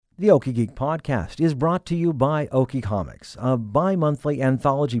The Okie Geek podcast is brought to you by Okie Comics, a bi-monthly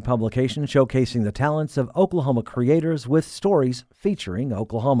anthology publication showcasing the talents of Oklahoma creators with stories featuring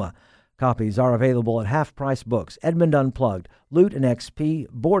Oklahoma. Copies are available at Half Price Books, Edmond Unplugged, Loot and XP,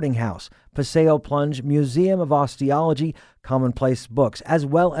 Boarding House, Paseo Plunge, Museum of Osteology, Commonplace Books, as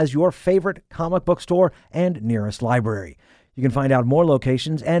well as your favorite comic book store and nearest library. You can find out more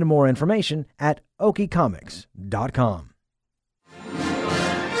locations and more information at okiecomics.com.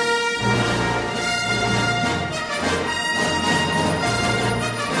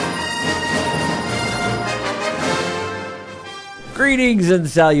 Greetings and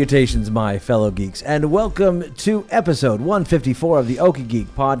salutations, my fellow geeks, and welcome to episode 154 of the Okie Geek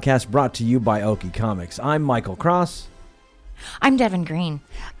podcast, brought to you by Okie Comics. I'm Michael Cross. I'm Devin Green.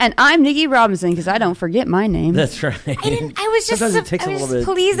 And I'm Nikki Robinson, because I don't forget my name. That's right. I was just Sometimes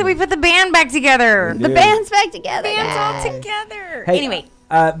pleased that we put the band back together. The band's back together. Band's all together. Hey, anyway.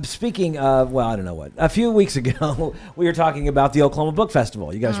 Speaking of, well, I don't know what. A few weeks ago, we were talking about the Oklahoma Book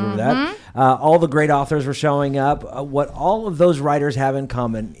Festival. You guys remember that? All the great authors were showing up. What all of those writers have in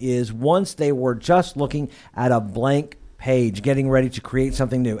common is once they were just looking at a blank page, getting ready to create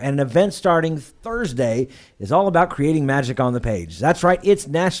something new. And an event starting Thursday is all about creating magic on the page. That's right. It's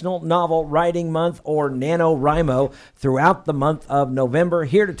National Novel Writing Month, or NaNoWriMo, throughout the month of November.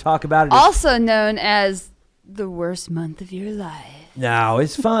 Here to talk about it. Also known as the worst month of your life. No,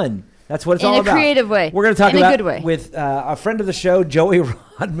 it's fun. That's what it's all about. In a creative way. We're going to talk in about a good way. With a friend of the show, Joey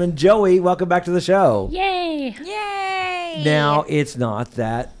Rodman. Joey, welcome back to the show. Yay! Yay! Now, it's not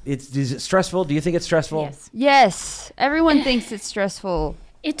that. Is it stressful? Do you think it's stressful? Yes. Yes. Everyone thinks it's stressful.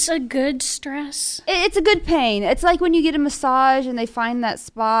 It's a good stress. It's a good pain. It's like when you get a massage and they find that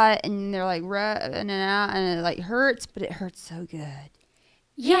spot and they're like rubbing it out and it like hurts, but it hurts so good.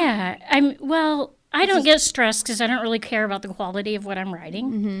 Yeah. I don't get stressed because I don't really care about the quality of what I'm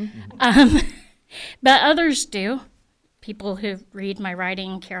writing. But others do. People who read my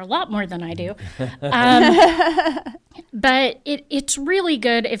writing care a lot more than I do. But it's really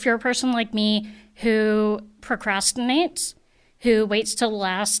good if you're a person like me who procrastinates, who waits till the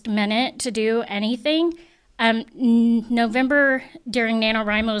last minute to do anything. November during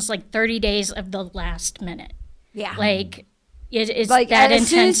NaNoWriMo is like 30 days of the last minute. Yeah. Like, it's like that as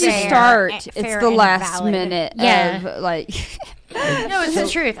soon intense. as you start, Fair it's the and last valid. minute Yeah. of like. No, it's the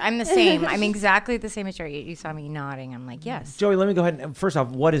truth. I'm the same. I'm exactly the same as Joey. You saw me nodding. I'm like, yes. Joey, let me go ahead and, first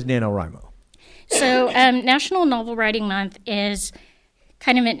off, what is NaNoWriMo? So National Novel Writing Month is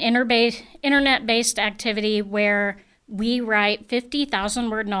kind of an internet-based activity where we write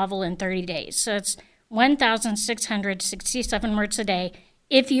 50,000-word novel in 30 days. So it's 1,667 words a day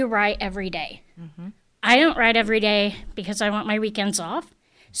if you write every day. Mm-hmm. I don't write every day because I want my weekends off.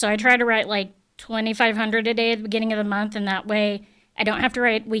 So I try to write like 2,500 a day at the beginning of the month, and that way I don't have to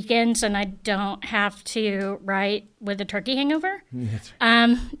write weekends and I don't have to write with a turkey hangover.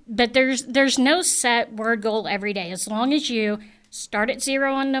 But there's no set word goal every day. As long as you start at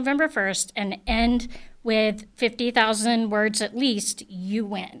 0 on November 1st and end with 50,000 words at least, you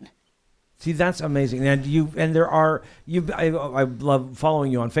win. See, that's amazing. And I love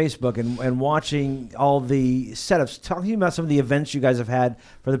following you on Facebook and watching all the setups. Talking about some of the events you guys have had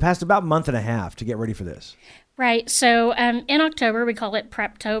for the past about month and a half to get ready for this. Right. So in October, we call it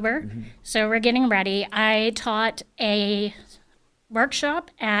Preptober. Mm-hmm. So we're getting ready. I taught a workshop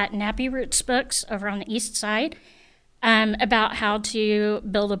at Nappy Roots Books over on the east side about how to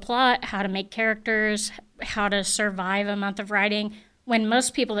build a plot, how to make characters, how to survive a month of writing, when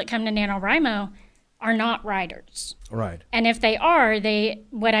most people that come to NaNoWriMo are not writers. Right. And if they are,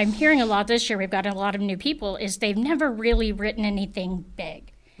 what I'm hearing a lot this year, we've got a lot of new people, is they've never really written anything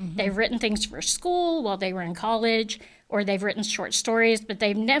big. Mm-hmm. They've written things for school while they were in college, or they've written short stories, but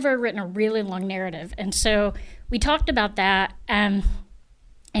they've never written a really long narrative. And so we talked about that. And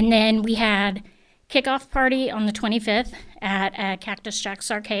then we had kickoff party on the 25th at Cactus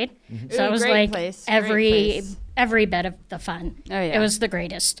Jack's Arcade. Mm-hmm. So it was like place. every bit of the fun. Oh, yeah. It was the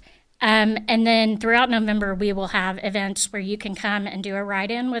greatest. And then throughout November, we will have events where you can come and do a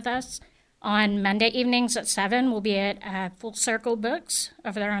write-in with us. On Monday evenings at 7, we'll be at Full Circle Books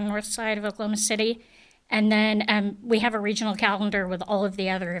over there on the north side of Oklahoma City. And then we have a regional calendar with all of the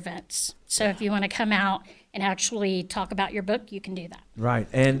other events. So if you want to come out and actually talk about your book, you can do that. Right.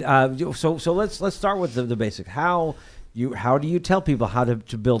 And so let's start with the basic. How do you tell people how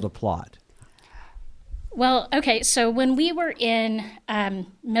to build a plot? Well, okay, so when we were in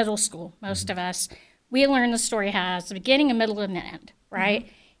middle school, most of us, we learned the story has a beginning, a middle, and an end, right?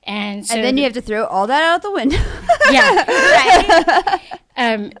 And so And then you have to throw all that out the window. yeah.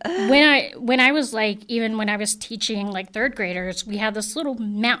 When I was like, even when I was teaching like third graders, we had this little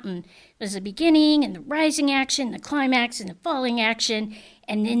mountain. There's the beginning and the rising action, the climax and the falling action,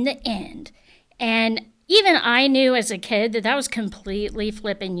 and then the end. And even I knew as a kid that was completely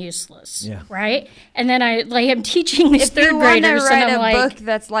flipping useless. Yeah. Right? And then I'm teaching these If you third want to graders, write and I'm a like, book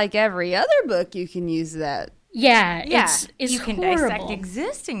that's like every other book, you can use that. yeah, Yeah, it's you can horrible. dissect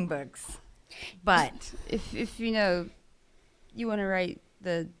existing books, but If you know, you want to write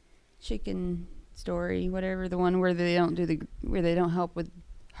the chicken story, whatever, the one where they don't help with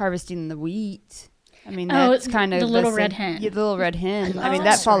harvesting the wheat. I mean, that's kind of the little same- red hen. Yeah, the little red hen. I love mean,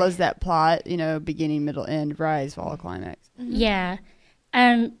 that that follows that plot. Beginning, middle, end, rise, fall, climax, Yeah.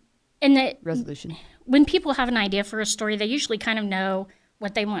 And that resolution. when people have an idea for a story, they usually kind of know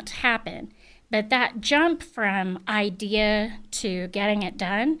what they want to happen. But that jump from idea to getting it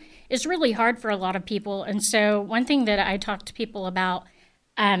done is really hard for a lot of people. And so one thing that I talk to people about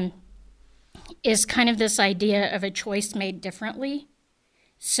is kind of this idea of a choice made differently.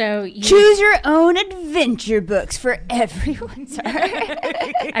 So you, Choose your own adventure books for everyone. Sorry.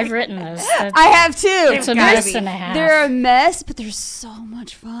 I've written those. I have too. It's a gotta mess be. and a half. They're a mess, but they're so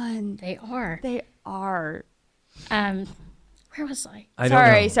much fun. They are. They are. Where was I? I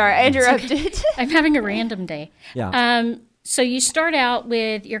don't know. Sorry, I interrupted. I'm having a random day. Yeah. So you start out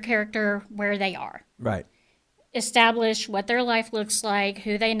with your character where they are. Right. Establish what their life looks like,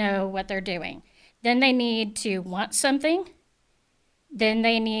 who they know, what they're doing. Then they need to want something. Then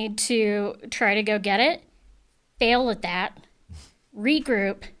they need to try to go get it, fail at that,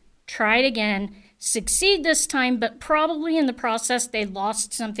 regroup, try it again, succeed this time, but probably in the process they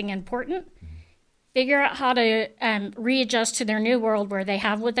lost something important. Figure out how to readjust to their new world where they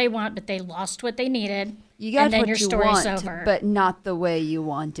have what they want, but they lost what they needed. You got and then what your you story's want, over. but not the way you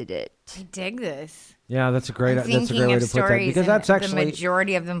wanted it. I dig this. Yeah, that's a great. I'm That's a great thinking way of to put that stories, because and that's actually the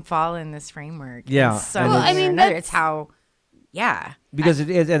majority of them fall in this framework. Yeah, In some and way it's- or Well, I mean, another. that's- It's how, yeah. because it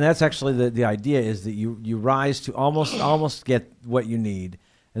is, and that's actually the idea is that you rise to almost get what you need,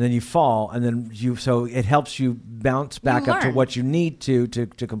 and then you fall, and then so it helps you bounce back up to learn. what you need to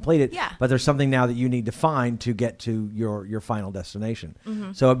complete it. Yeah. But there's something now that you need to find to get to your final destination.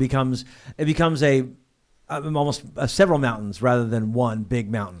 Mm-hmm. So it becomes almost several mountains rather than one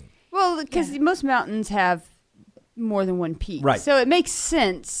big mountain. Well, because most mountains have more than one peak. Right. So it makes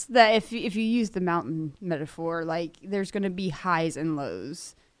sense that if you use the mountain metaphor, like there's going to be highs and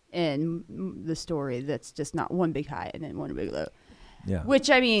lows in the story. That's just not one big high and then one big low. Yeah. Which,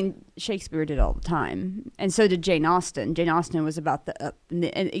 I mean, Shakespeare did all the time. And so did Jane Austen. Jane Austen was about the up, and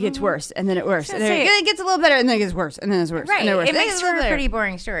it gets worse, and then it worse. And then it gets a little better, and then it gets worse, and then it's worse. Right. And then worse. It and then makes gets for a little better. pretty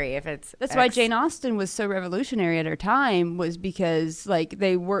boring story if it's. That's why X. Jane Austen was so revolutionary at her time, was because like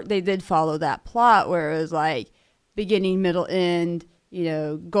they did follow that plot where it was like beginning, middle, end,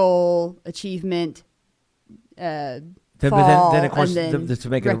 goal, achievement, But fall, then of course and then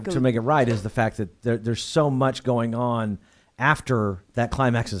to make it right is the fact that there's so much going on after that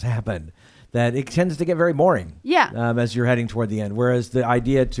climax has happened that it tends to get very boring. Yeah. As you're heading toward the end, whereas the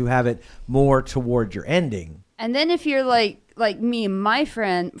idea to have it more toward your ending. And then if you're like me and my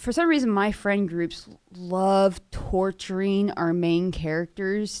friend, for some reason my friend groups love torturing our main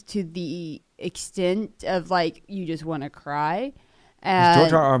characters to the extent of like you just want to cry. Is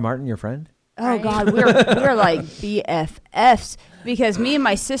George R. Martin your friend? Oh God, we're like BFFs because me and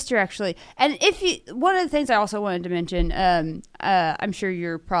my sister actually. And one of the things I also wanted to mention, I'm sure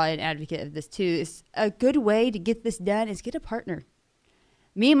you're probably an advocate of this too. Is a good way to get this done is get a partner.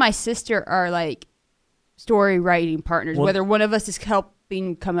 Me and my sister are like story writing partners. Well, whether one of us is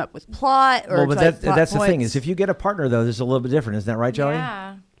helping come up with plot or Well, but that's the thing is if you get a partner though, there's a little bit different. Isn't that right, Joey?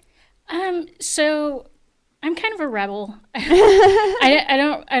 Yeah. So I'm kind of a rebel.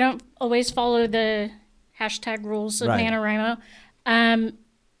 I don't always follow the hashtag rules of Right. NaNoWriMo.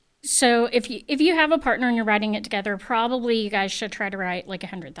 So if you have a partner and you're writing it together, probably you guys should try to write like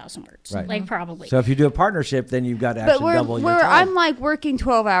 100,000 words. Right. Like probably. So if you do a partnership, then you've got to But actually double your where time. I'm like working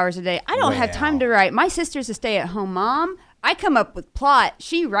 12 hours a day. I don't have time to write. My sister's a stay-at-home mom. I come up with plot.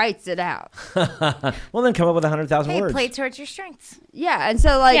 She writes it out. Well, then come up with 100,000 Hey, words. play towards your strengths. Yeah, and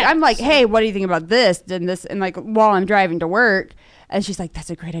so like Yeah. I'm like, hey, what do you think about this? And this, and like while I'm driving to work, and she's like, that's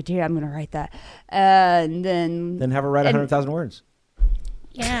a great idea. I'm gonna write that. And then Then have her write and 100,000 words.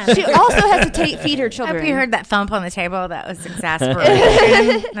 yeah. she also has to feed her I children. hope you heard that thump on the table. That was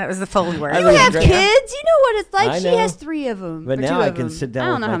exasperating. That was the Foley word. You have kids. You know what it's like. I She know. has 3 of them. But now I can sit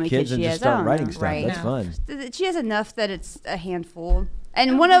down with my kids and just start writing stuff. Right. That's fun. She has enough that it's a handful.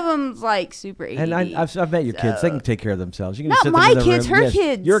 And one of them's like super ADD. And I've met your kids. They can take care of themselves. You can Not sit them my in the kids, room. her Yes,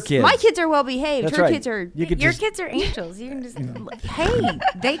 kids. Your kids. My kids are well behaved. That's Her right. kids are. You could Your just- kids are angels. You can just, hey,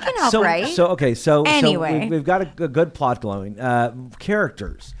 they can help, right? So Anyway. we've got a good plot going.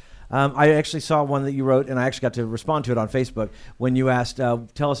 Characters. I actually saw one that you wrote, and I actually got to respond to it on Facebook when you asked,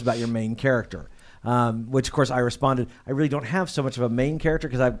 tell us about your main character. Which, of course, I responded, I really don't have so much of a main character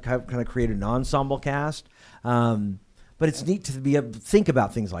because I've kind of created an ensemble cast. But it's neat to be able to think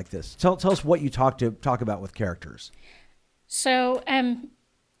about things like this. Tell us what you talk about with characters. So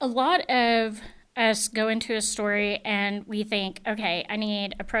a lot of us go into a story and we think, okay, I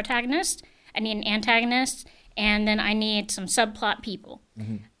need a protagonist, I need an antagonist, and then I need some subplot people.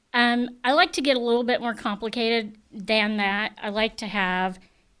 Mm-hmm. I like to get a little bit more complicated than that. I like to have,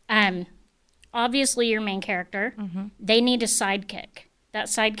 obviously, your main character. Mm-hmm. They need a sidekick. That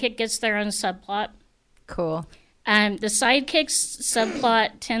sidekick gets their own subplot. Cool. The sidekick's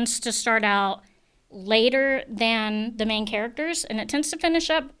subplot tends to start out later than the main characters, and it tends to finish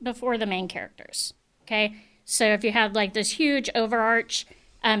up before the main characters. Okay? So if you have like this huge overarch,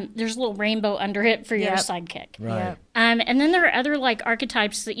 there's a little rainbow under it for your sidekick. Right. Yep. And then there are other like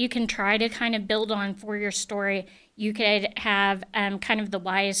archetypes that you can try to kind of build on for your story. You could have kind of the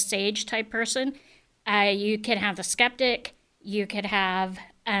wise sage type person. You could have the skeptic. You could have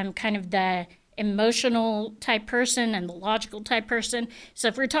kind of the emotional type person and the logical type person. So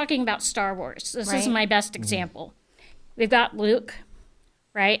if we're talking about Star Wars, this is my best example. We've got Luke,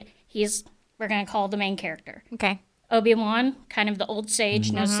 right? We're going to call the main character. Okay. Obi-Wan, kind of the old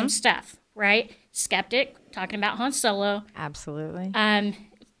sage, knows some stuff, right? Skeptic, talking about Han Solo. Absolutely.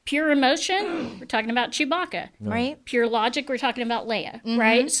 Pure emotion, we're talking about Chewbacca. Right. Pure logic, we're talking about Leia,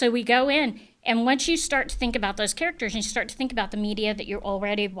 right? So we go in, and once you start to think about those characters and you start to think about the media that you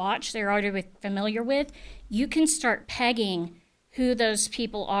already watched, they're already familiar with, you can start pegging who those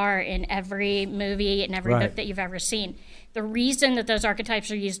people are in every movie and every book that you've ever seen. The reason that those archetypes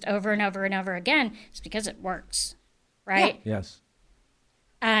are used over and over and over again is because it works, right? Yeah.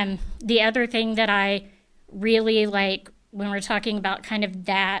 Yes. The other thing that I really like when we're talking about kind of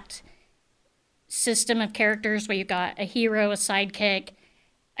that system of characters where you've got a hero, a sidekick,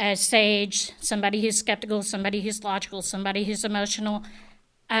 a sage, somebody who's skeptical, somebody who's logical, somebody who's emotional.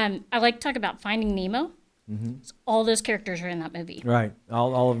 I like to talk about Finding Nemo. Mm-hmm. All those characters are in that movie. Right.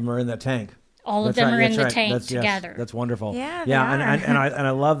 All of them are in that tank. All of them are in the tank together. Yes, that's wonderful. Yeah, and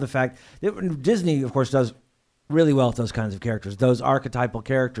I love the fact that Disney, of course, does really well with those kinds of characters, those archetypal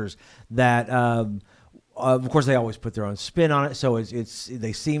characters that, of course, they always put their own spin on it, so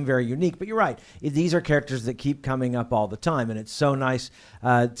they seem very unique. But you're right; these are characters that keep coming up all the time, and it's so nice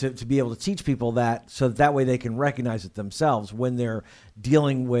to be able to teach people that, so that way they can recognize it themselves when they're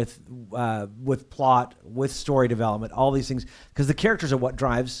dealing with plot, with story development, all these things, because the characters are what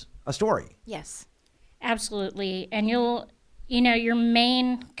drives a story. Yes. Absolutely. And your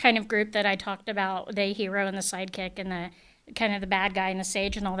main kind of group that I talked about, the hero and the sidekick and the kind of the bad guy and the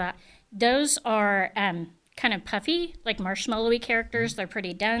sage and all that, those are kind of puffy, like marshmallowy characters. They're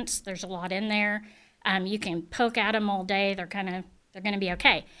pretty dense. There's a lot in there. You can poke at them all day. They're going to be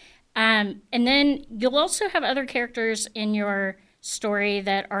okay. And then you'll also have other characters in your story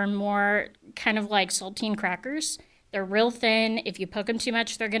that are more kind of like saltine crackers. They're real thin. If you poke them too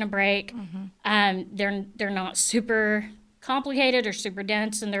much, they're going to break. Mm-hmm. They're not super complicated or super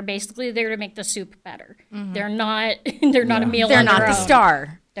dense, and they're basically there to make the soup better. Mm-hmm. They're not a meal. They're on not their the own.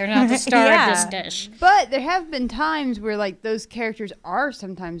 star. They're not the star of this dish. But there have been times where like those characters are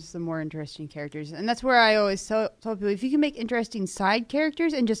sometimes the more interesting characters, and that's where I always tell people, if you can make interesting side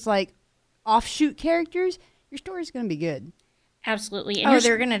characters and just like offshoot characters, your story's going to be good. Absolutely. And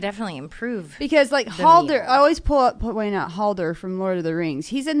They're going to definitely improve. Because like Halder, I always point out Halder from Lord of the Rings.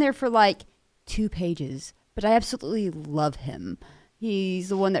 He's in there for like 2 pages, but I absolutely love him. He's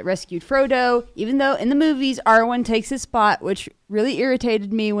the one that rescued Frodo, even though in the movies Arwen takes his spot, which really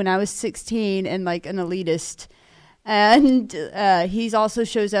irritated me when I was 16 and like an elitist. And he's also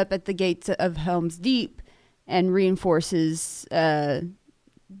shows up at the gates of Helm's Deep and reinforces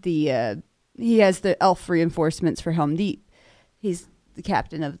he has the elf reinforcements for Helm's Deep. He's the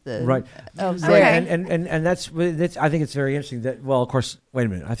captain of the right. elves Okay. there. And that's I think it's very interesting that, well, of course, wait a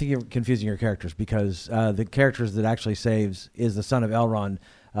minute. I think you're confusing your characters, because the characters that actually saves is the son of Elrond.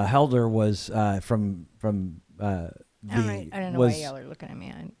 Helder was from the I don't know why y'all are looking at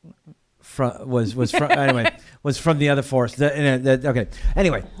me. was from the other forest. Okay.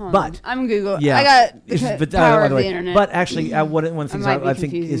 Anyway, but I'm Google. yeah, I got the but, power by of the the way, internet. But actually, one of the things might be I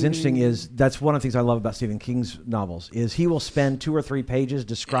think is confusing. interesting is that's one of the things I love about Stephen King's novels is he will spend 2 or 3 pages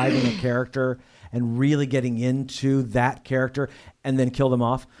describing a character and really getting into that character. and then kill them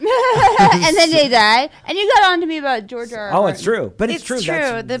off. And then they die. And you got on to me about George R. R. Oh, Martin. it's true. But it's true.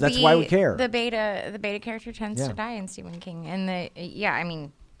 That's why we care. The beta character tends to die in Stephen King,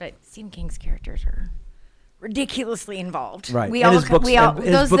 and but Stephen King's characters are ridiculously involved. Right. We and all, his books, we all, and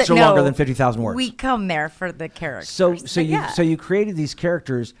his those books that are know, longer than 50,000 words. We come there for the characters. So you created these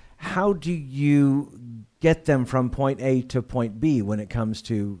characters. How do you get them from point A to point B when it comes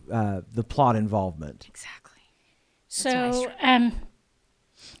to the plot involvement? Exactly. So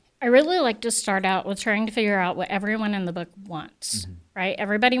I really like to start out with trying to figure out what everyone in the book wants, right?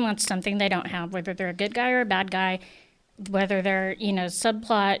 Everybody wants something they don't have, whether they're a good guy or a bad guy, whether they're,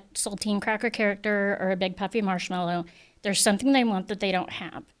 subplot, saltine cracker character or a big puffy marshmallow. There's something they want that they don't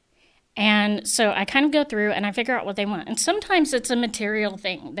have. And so I kind of go through and I figure out what they want. And sometimes it's a material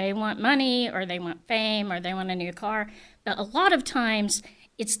thing. They want money or they want fame or they want a new car. But a lot of times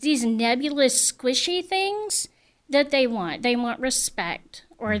it's these nebulous, squishy things that they want. They want respect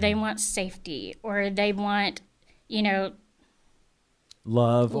or they want safety or they want,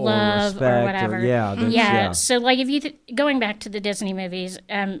 love or respect or whatever. So like if you going back to the Disney movies,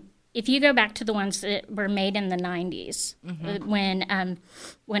 if you go back to the ones that were made in the 90s,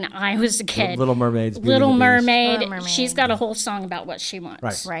 when I was a kid, Little Mermaid, Little Mermaid, she's got a whole song about what she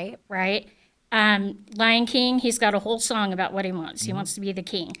wants. Right. Lion King, he's got a whole song about what he wants. He wants to be the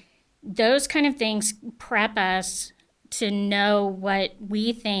king. Those kind of things prep us to know what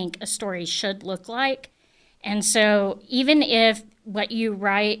we think a story should look like. And so even if what you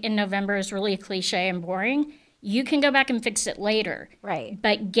write in November is really cliche and boring, you can go back and fix it later. Right.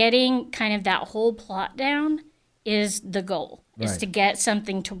 But getting kind of that whole plot down is the goal, is to get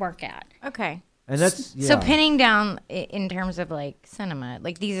something to work at. Okay. And that's So pinning down in terms of like cinema,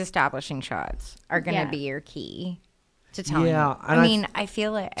 like these establishing shots are going to be your key to telling. Yeah, and I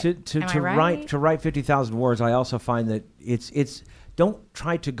feel it. To write 50,000 words, I also find that it's don't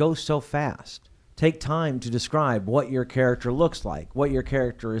try to go so fast. Take time to describe what your character looks like, what your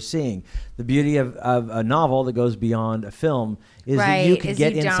character is seeing. The beauty of a novel that goes beyond a film is that you can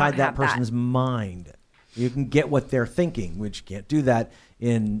get inside that person's mind. You can get what they're thinking, which you can't do that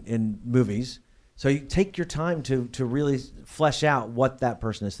in movies. So you take your time to really flesh out what that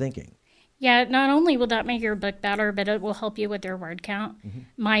person is thinking. Yeah, not only will that make your book better, but it will help you with your word count.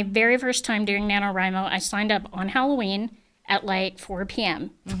 My very first time doing NaNoWriMo, I signed up on Halloween at like 4 p.m.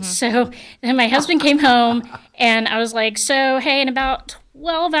 So then my husband came home and I was like, so, hey, in about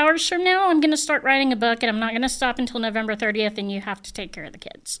 12 hours from now, I'm going to start writing a book and I'm not going to stop until November 30th and you have to take care of the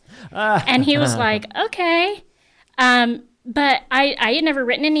kids. And he was like, okay. But I had never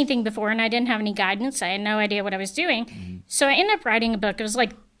written anything before and I didn't have any guidance. I had no idea what I was doing. So I ended up writing a book. It was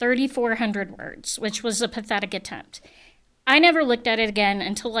like 3,400 words, which was a pathetic attempt. I never looked at it again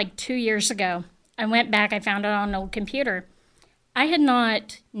until like 2 years ago. I went back, I found it on an old computer. I had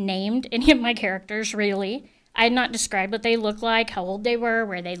not named any of my characters, really. I had not described what they looked like, how old they were,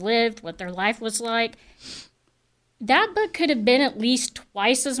 where they lived, what their life was like. That book could have been at least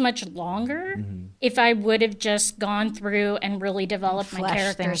twice as much longer if I would have just gone through and really developed my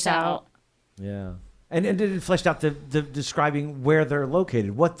characters out. Yeah. And it fleshed out the describing where they're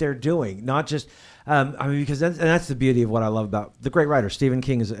located, what they're doing, not just, because that's the beauty of what I love about the great writer, Stephen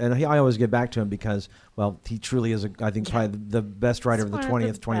King. I always get back to him because, well, he truly is, I think, probably the best writer of the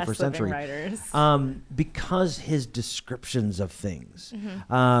 20th, 21st century. Because his descriptions of things,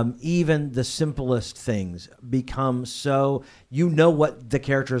 even the simplest things, become so, what the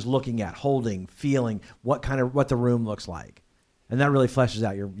character is looking at, holding, feeling, what the room looks like. And that really fleshes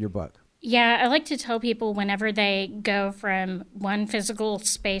out your book. Yeah, I like to tell people whenever they go from one physical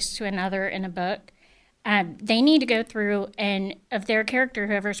space to another in a book, they need to go through and of their character,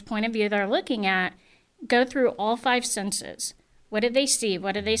 whoever's point of view they're looking at, go through all 5 senses. What did they see?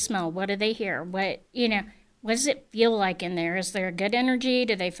 What did they smell? What did they hear? What does it feel like in there? Is there a good energy?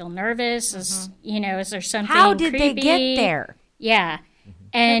 Do they feel nervous? Is there something How did creepy? they get there? Yeah.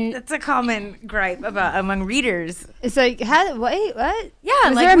 And that's a common gripe among readers. It's like, what? Yeah,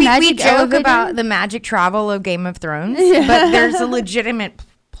 Was like there a we magic joke elevator? about the magic travel of Game of Thrones, but there's a legitimate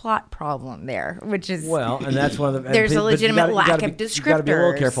plot problem there, which is and that's one of the. There's a legitimate lack of descriptors. You got to be a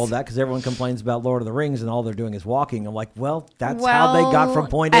little careful of that because everyone complains about Lord of the Rings and all they're doing is walking. I'm like, that's how they got from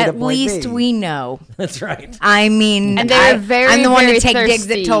point A to point B. At least we know. That's right. I mean, and they're I'm the one to take thirsty.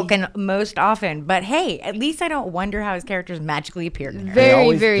 digs at Tolkien most often, but hey, at least I don't wonder how his characters magically appeared in there.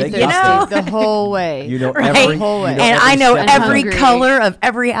 Very, very thirsty the whole way. Every whole way. And I know every hungry. color of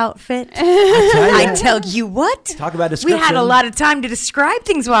every outfit. I tell you what. Talk about We description. had a lot of time to describe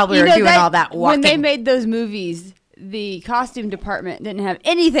things while we were doing all that walking. When they made those movies, the costume department didn't have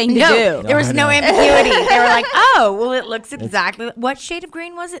anything to No, do. there was no ambiguity. They were like, "Oh, well, it looks exactly what shade of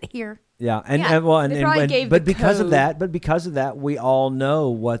green was it here?" Yeah, Yeah. They probably gave but the because of code. that, we all know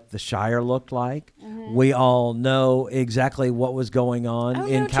what the Shire looked like. Mm-hmm. We all know exactly what was going on Oh,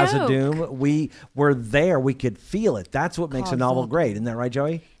 in no Casa joke. Doom. We were there. We could feel it. That's what makes a novel great. Isn't that right,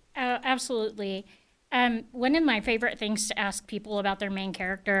 Joey? Absolutely. One of my favorite things to ask people about their main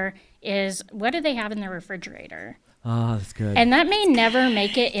character is, what do they have in their refrigerator? Oh, that's good. And that may never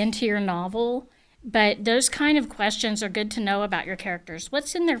make it into your novel, but those kind of questions are good to know about your characters.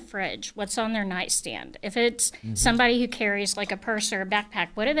 What's in their fridge? What's on their nightstand? If it's somebody who carries like a purse or a backpack,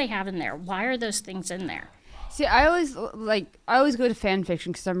 what do they have in there? Why are those things in there? See, I always go to fan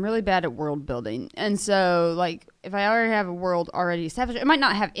fiction because I'm really bad at world building, and so like if I already have a world already established, it might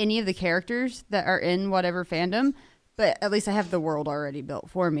not have any of the characters that are in whatever fandom, but at least I have the world already built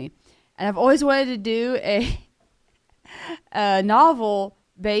for me. And I've always wanted to do a novel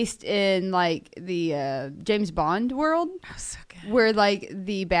based in like the James Bond world. Oh, so good. Where like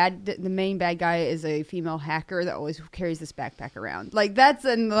the main bad guy is a female hacker that always carries this backpack around. Like that's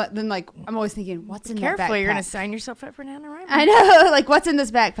and then like I'm always thinking, what's in that backpack? Careful, you're gonna sign yourself up for NaNoWriMo. I know, like what's in this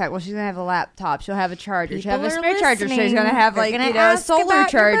backpack? Well, she's gonna have a laptop. She'll have a charger. She'll have a People spare are charger. She's listening. gonna have They're like gonna a ask solar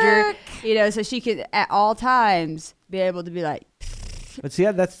about your charger. book. So she could at all times be able to be like, But see,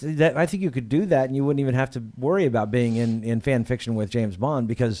 that. I think you could do that, and you wouldn't even have to worry about being in fan fiction with James Bond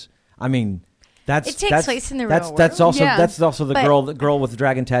because, I mean, It takes place in the real That's world. also Yeah. that's also the But- girl with the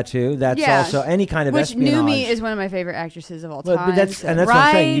dragon tattoo. That's Yeah. also any kind of which espionage. Numi is one of my favorite actresses of all But time. that's so- what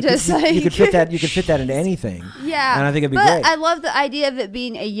I'm saying. You Right? Just could, you could like- fit that. You could fit that into anything. Yeah, and I think it'd be but great. I love the idea of it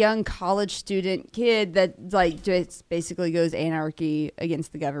being a young college student kid that like just basically goes anarchy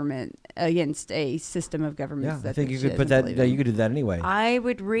against the government, against a system of governments. Yeah, that I think you she could put doesn't that. believe in. You could do that anyway. I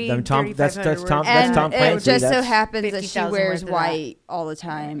would read. I mean, Tom- that's 3,500 Tom- words. that's And Tom it Clancy, just so that's- happens that she 50,000 wears worth of that. white all the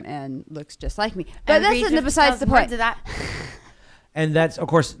time and looks just like me. I But would that's read besides the 50,000 point. words of that. And that's of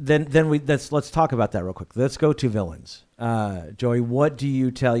course. Then let's talk about that real quick. Let's go to villains. Joey, what do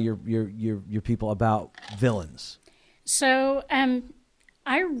you tell your people about villains? So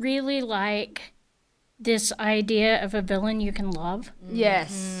I really like this idea of a villain you can love.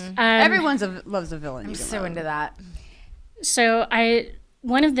 Yes, everyone loves a villain. I'm so into that. So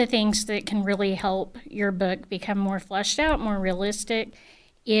one of the things that can really help your book become more fleshed out, more realistic,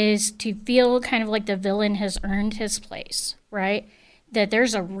 is to feel kind of like the villain has earned his place, right? That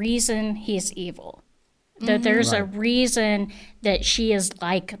there's a reason he's evil. That there's a reason that she is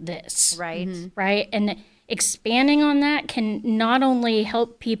like this. Right. Right? And expanding on that can not only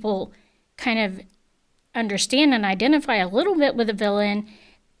help people kind of understand and identify a little bit with a villain,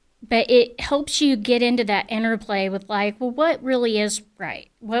 but it helps you get into that interplay with like, well, what really is right?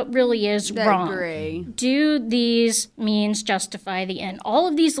 What really is that wrong? gray. Do these means justify the end? All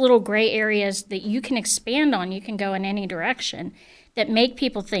of these little gray areas that you can expand on, you can go in any direction, that make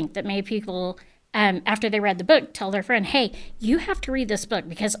people think, that make people, after they read the book, tell their friend, hey, you have to read this book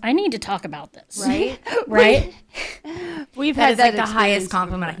because I need to talk about this. Right. Right? We've That had is like the experience highest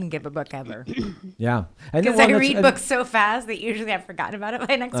compliment I can give a book ever. Yeah, and Because well, I that's- read and- books so fast that usually I've forgotten about it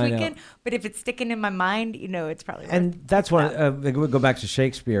by next I know. weekend. But if it's sticking in my mind, it's probably worth And that's one. We go back to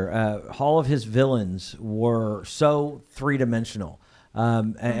Shakespeare. All of his villains were so three-dimensional,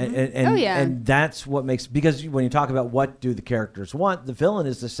 and Oh, yeah. and that's what makes, because when you talk about what do the characters want, the villain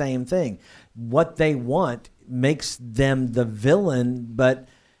is the same thing. What they want makes them the villain, but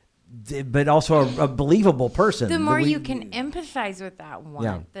also a believable person. The more you can empathize with that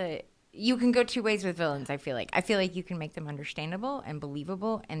one, Yeah. you can go two ways with villains. I feel like you can make them understandable and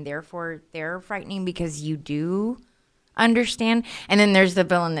believable, and therefore they're frightening because you do understand. And then there's the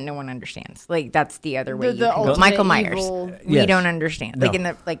villain that no one understands. Like that's the other way. The you can go. ultimate Michael Myers. evil. We Yes. don't understand. No. Like in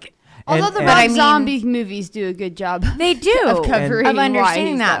the like. Although the and- Rob I mean- Zombie movies do a good job. They do of covering of why understanding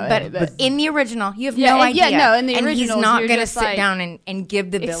he's that, way, but in the original, you have Yeah, no and- yeah, idea. no, in the and he's originals, not you're going to just sit like, down and give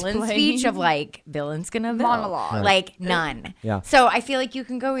the villain explain. speech of like villain's gonna Monologue. Right. like none. Yeah. So I feel like you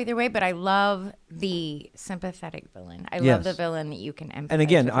can go either way, but I love the sympathetic villain. I Yes. love the villain that you can empathize. And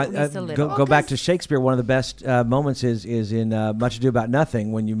again, with at least a little. go back to Shakespeare. One of the best moments is in Much Ado About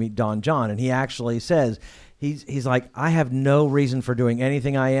Nothing when you meet Don John, and he actually says, he's like, I have no reason for doing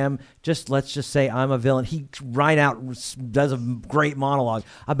anything I am. Let's just say I'm a villain. He right out does a great monologue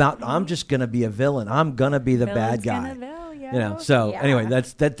about I'm just gonna be a villain. I'm gonna be the bad Villain's guy. gonna You know. So Yeah. anyway,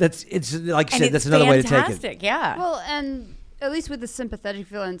 that's it's like you And said. That's it's another way to take it. fantastic, Yeah. Well, and at least with the sympathetic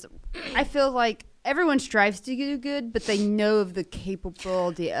villains, I feel like everyone strives to do good, but they know of the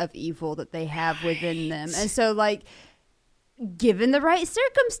capability of evil that they have within them. And so, like, given the right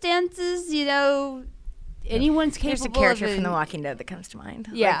circumstances, anyone's There's capable a character of from The Walking Dead that comes to mind.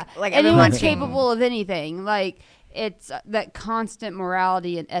 Yeah, like anyone's everyone's capable of anything. Like it's that constant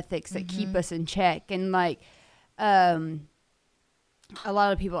morality and ethics that keep us in check. And like, a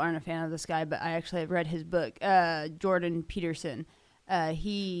lot of people aren't a fan of this guy, but I actually have read his book. Jordan Peterson.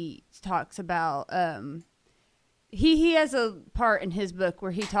 He talks about. He has a part in his book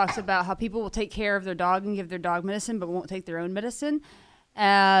where he talks about how people will take care of their dog and give their dog medicine, but won't take their own medicine.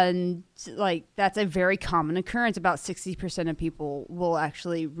 And like that's a very common occurrence. About 60% of people will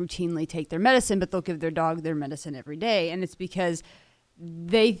actually routinely take their medicine, but they'll give their dog their medicine every day. And it's because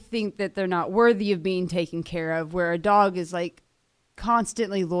they think that they're not worthy of being taken care of, where a dog is like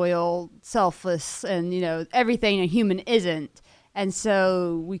constantly loyal, selfless, and, you know, everything a human isn't. And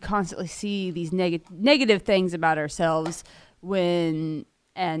so we constantly see these negative things about ourselves and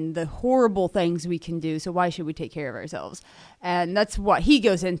the horrible things we can do. So why should we take care of ourselves? And that's what he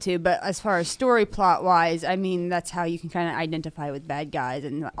goes into. But as far as story plot wise, I mean, that's how you can kind of identify with bad guys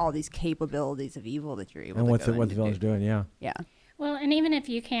and all these capabilities of evil that you're able And to what go the villain's doing, yeah. Yeah. Well, and even if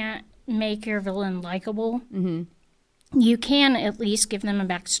you can't make your villain likable, you can at least give them a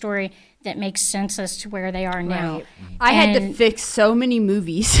backstory that makes sense as to where they are now. Right. I had to And- fix so many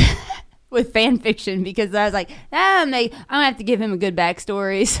movies with fan fiction because I was like, I don't have to give him a good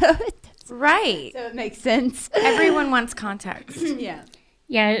backstory, Right. so it makes sense. Everyone wants context. Yeah.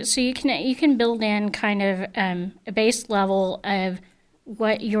 Yeah, so you can build in kind of a base level of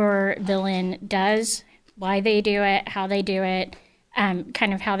what your villain does, why they do it, how they do it,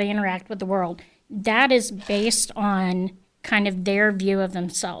 kind of how they interact with the world. That is based on kind of their view of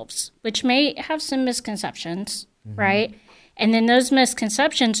themselves, which may have some misconceptions, right? And then those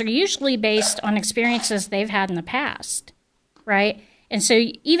misconceptions are usually based on experiences they've had in the past, right? And so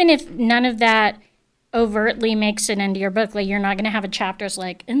even if none of that overtly makes it into your book, like you're not going to have a chapters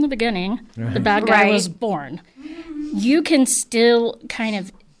like, in the beginning, the bad guy Right. was born. You can still kind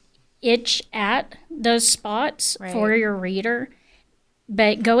of itch at those spots for your reader.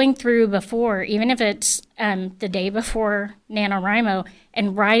 But going through before, even if it's the day before NaNoWriMo,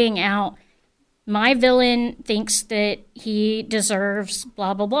 and writing out, my villain thinks that he deserves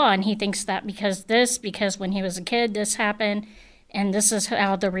blah, blah, blah. And he thinks that because when he was a kid, this happened. And this is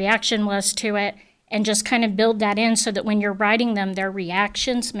how the reaction was to it. And just kind of build that in so that when you're writing them, their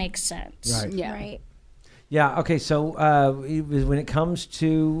reactions make sense. Right. Yeah. Right. Yeah. Okay. So when it comes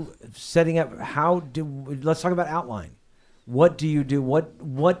to setting up, let's talk about outline. What do you do?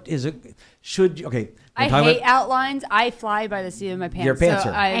 What is it? Should you? Okay. I hate outlines. I fly by the seat of my pants. You're a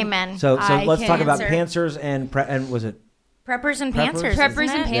pantser. Amen. So I let's talk can about answer. pantsers and was it? Preppers and Preppers? pantsers. Preppers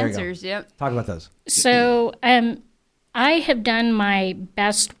isn't and it? There you go. pantsers. Yep. Talk about those. So I have done my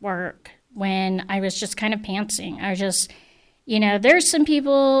best work when I was just kind of pantsing. I was just, there's some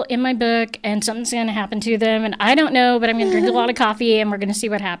people in my book and something's going to happen to them and I don't know, but I'm going to drink a lot of coffee and we're going to see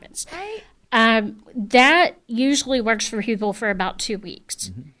what happens. Right. That usually works for people for about 2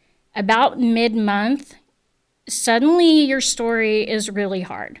 weeks. About mid-month, suddenly your story is really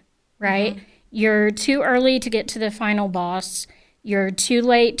hard, right? You're too early to get to the final boss. You're too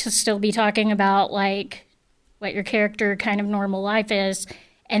late to still be talking about like what your character kind of normal life is.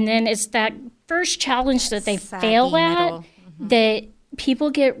 And then it's that first challenge that they fail at middle. that people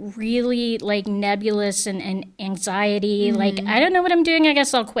get really like nebulous and anxiety. Like, I don't know what I'm doing. I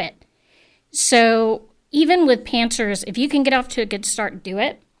guess I'll quit. So even with pantsers, if you can get off to a good start, do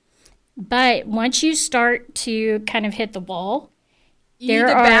it. But once you start to kind of hit the wall, You need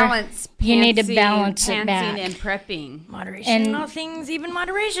to balance. you need to pantsing- balance it pantsing back. and prepping. Moderation. And- And all things, even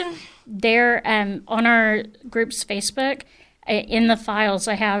moderation. There, on our group's Facebook, in the files,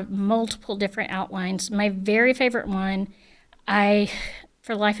 I have multiple different outlines. My very favorite one,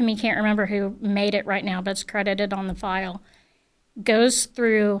 for the life of me, can't remember who made it right now, but it's credited on the file, goes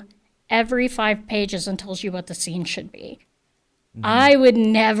through every 5 pages and tells you what the scene should be. I would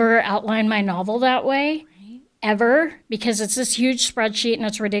never outline my novel that way, ever, because it's this huge spreadsheet and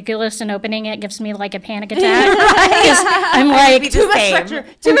it's ridiculous, and opening it gives me like a panic attack. 'Cause I'm like, Too much structure.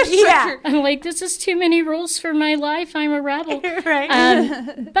 Too much structure. I'm like, this is too many rules for my life. I'm a rebel. Right.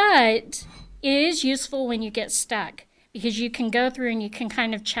 But it is useful when you get stuck, because you can go through and you can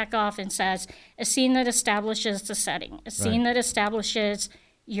kind of check off and says a scene that establishes the setting, a scene that establishes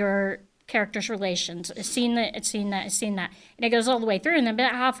your characters' relations, a scene that. And it goes all the way through. And then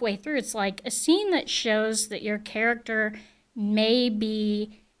about halfway through, it's like a scene that shows that your character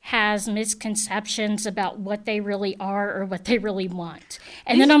maybe has misconceptions about what they really are or what they really want.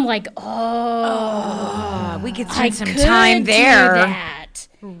 And then I'm like, We could I spend some could time there. do that.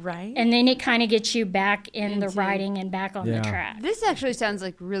 Right. And then it kind of gets you back in the writing and back on the Yeah. track. This actually sounds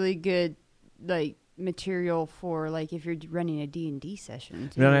like really good, like material for like if you're running a D&D session.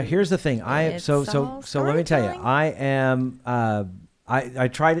 Too. No, here's the thing. It's So all let me tell you. storytelling. I am. I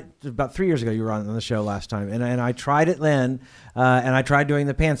tried it about 3 years ago. You were on the show last time, and I tried it then, and I tried doing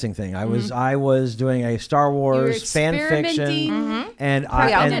the pantsing thing. I was doing a Star Wars fan fiction, experimenting. and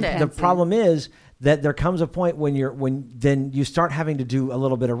y'all did and it. the problem is that there comes a point when then you start having to do a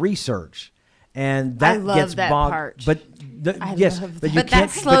little bit of research, and that I love gets that bogged. part. But yes, love but that. you But that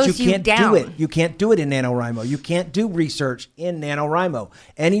can't. slows you you can't down. do it. You can't do it in NaNoWriMo. You can't do research in NaNoWriMo.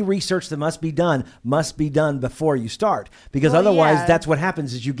 Any research that must be done before you start, because Well, otherwise yeah. that's what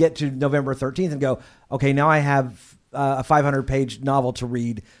happens is you get to November 13th and go, okay, now I have a 500-page novel to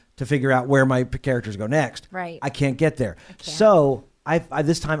read to figure out where my characters go next. Right. I can't get there. So I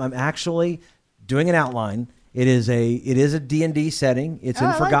this time I'm actually doing an outline. It is a D&D setting. It's Oh,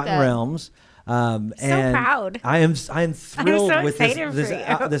 in I like Forgotten that. Realms. And proud. I am thrilled so with excited this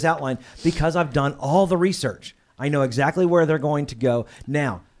for you. this outline because I've done all the research. I know exactly where they're going to go.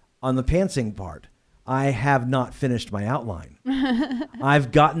 Now, on the pantsing part, I have not finished my outline.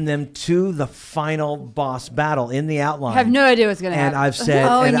 I've gotten them to the final boss battle in the outline. I have no idea what's going to And happen. I've said,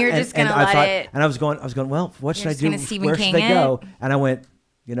 Oh, and you're just gonna I let thought- it- And I was going, well, what should You're I just do? gonna Stephen Where King should they go? it? And I went,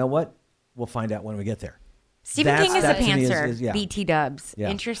 you know what? We'll find out when we get there. Stephen King is a that to me pantser. yeah. BT Dubs. Yeah.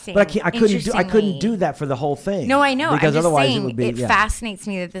 Interesting. But I couldn't do Interestingly- that for the whole thing. No, I know. Because I'm just otherwise saying, it would be. yeah. fascinates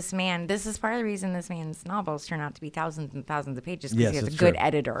me that this is part of the reason this man's novels turn out to be thousands and thousands of pages because Yes, he has a it's good true.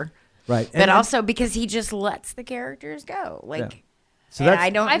 editor. Right. But also because he just lets the characters go. Like, So and that's-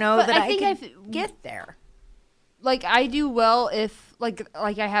 I don't I know fe- that I I think can I've- get there. like I do well if like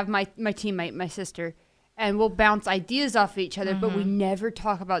I have my teammate, my sister, and we'll bounce ideas off of each other, but we never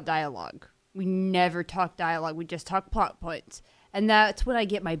talk about dialogue. We never talk dialogue. We just talk plot points. And that's when I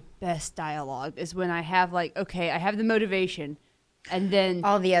get my best dialogue is when I have like, okay, I have the motivation and then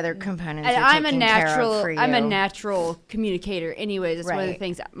All the other components. and are I'm a taken care of natural for you. I'm a natural communicator anyways. That's one of the Right.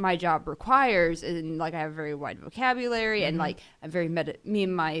 things that my job requires, and like I have a very wide vocabulary and like I'm very me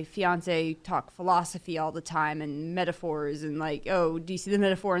and my fiance talk philosophy all the time and metaphors and like, oh, do you see the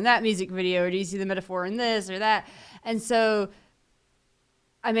metaphor in that music video, or do you see the metaphor in this or that? And so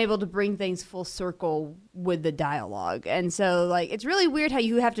I'm able to bring things full circle with the dialogue. And so like it's really weird how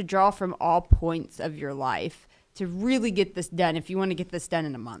you have to draw from all points of your life to really get this done if you want to get this done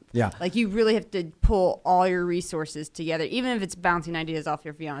in a month. Yeah. Like you really have to pull all your resources together, even if it's bouncing ideas off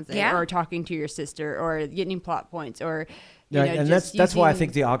your fiance Yeah. or talking to your sister or getting plot points or you Right, know, and just that's why I using-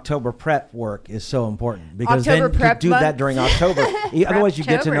 think the October prep work is so important because October then prep you do that month. during October. Otherwise, you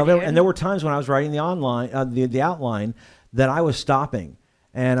get to Preptober, November, dude. and there were times when I was writing the online, the outline, that I was stopping,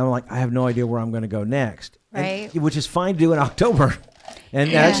 and I'm like, I have no idea where I'm going to go next, Right. which is fine to do in October. And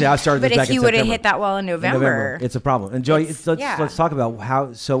actually, I started But this back if you in would have September. hit that well in In November, it's a problem. And Joy, It's- let's yeah. talk about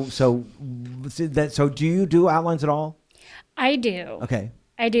how. So do you do outlines at all? I do. Okay.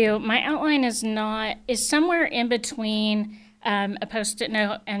 I do. My outline is somewhere in between a post-it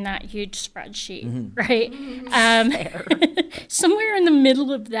note and that huge spreadsheet, right? Somewhere in the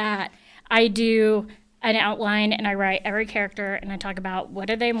middle of that, I do an outline and I write every character and I talk about what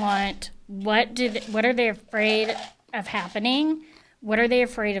do they want, what are they afraid of happening, what are they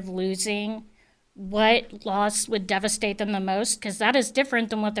afraid of losing, what loss would devastate them the most, because that is different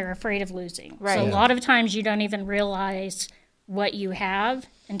than what they're afraid of losing. Right. So Yeah. a lot of times you don't even realize what you have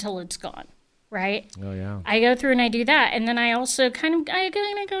until it's gone, right? Oh yeah. I go through and I do that, and then I also kind of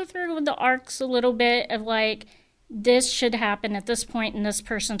go through with the arcs a little bit of like this should happen at this point in this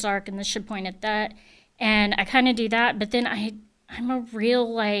person's arc, and this should point at that, and I kind of do that. But then I'm a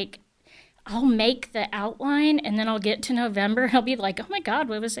real like I'll make the outline, and then I'll get to November, and I'll be like, oh my god,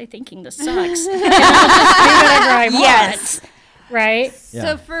 what was I thinking? This sucks. And I'll just do whatever I want, right? Yeah.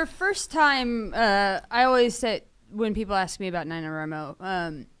 So for first time, I always say when people ask me about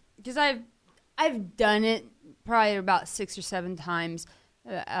NaNoWriMo, because I've done it probably about 6 or 7 times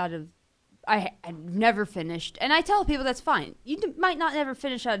I've never finished, and I tell people that's fine. You might not never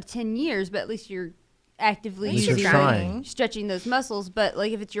finish out of 10 years, but at least you're actively At least using you're trying. stretching those muscles. But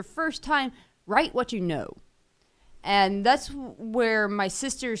like if it's your first time, write what you know. And that's where my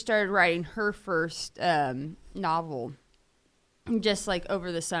sister started writing her first novel, just like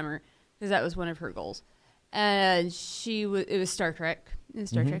over the summer, because that was one of her goals. And it was Star Trek,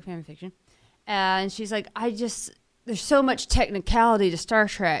 Star Trek fan fiction. And she's like, there's so much technicality to Star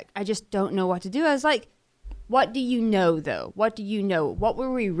Trek. I just don't know what to do. I was like, what do you know, though? What do you know? What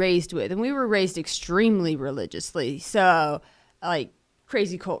were we raised with? And we were raised extremely religiously. So, like,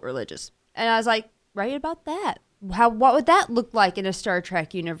 crazy cult religious. And I was like, write about that. what would that look like in a Star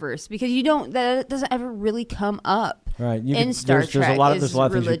Trek universe? Because that doesn't ever really come up. Right. In Star Trek, there's a lot of things you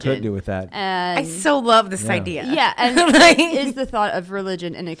religion. could do with that. And I so love this Yeah. idea. yeah, and Like- is the thought of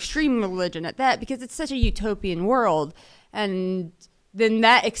religion an extreme religion at that? Because it's such a utopian world, and then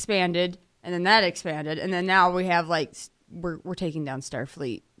that expanded, and then that expanded, and then now we have like we're taking down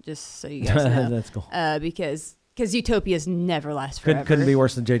Starfleet. Just so you guys know, That's cool. because utopias never last forever. Couldn't be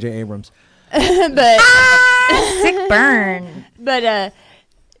worse than J.J. Abrams. but Sick burn. but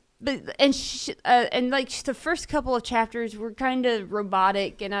like the first couple of chapters were kind of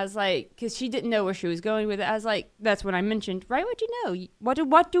robotic, and I was like, because she didn't know where she was going with it. I was like, that's when I mentioned, right? What you know?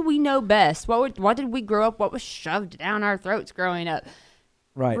 What do we know best? What did we grow up? What was shoved down our throats growing up?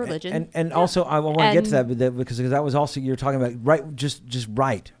 Right. Religion. And also, I want to get to that because that was also, you're talking about just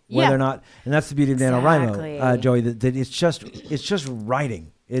write, whether Yeah. or not, and that's the beauty of NaNoWriMo, Exactly. Joey, that it's just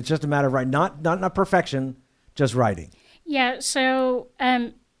writing. It's just a matter of writing, not perfection, just writing. Yeah, so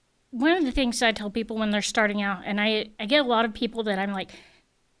one of the things I tell people when they're starting out, and I get a lot of people that I'm like,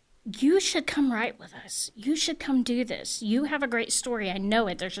 you should come write with us. You should come do this. You have a great story. I know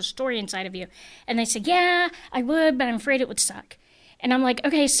it. There's a story inside of you. And they say, yeah, I would, but I'm afraid it would suck. And I'm like,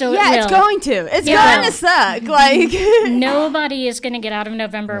 okay, so Yeah, it will. it's going to. It's Yeah. going to suck. Like, Nobody is going to get out of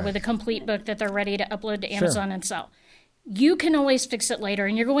November with a complete book that they're ready to upload to Amazon and sell. You can always fix it later,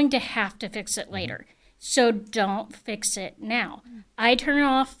 and you're going to have to fix it later. So don't fix it now. I turn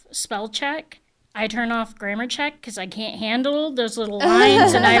off spell check. I turn off grammar check because I can't handle those little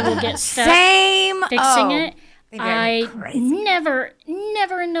lines, and I will get stuck Same. fixing it. they drive me I crazy.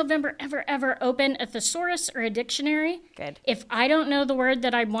 never in November ever open a thesaurus or a dictionary. Good. If I don't know the word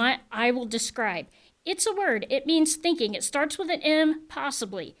that I want, I will describe. It's a word. It means thinking. It starts with an M,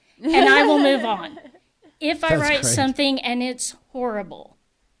 possibly, and I will move on. If I That's write great. something and it's horrible,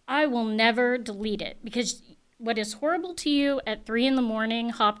 I will never delete it, because what is horrible to you at 3 a.m,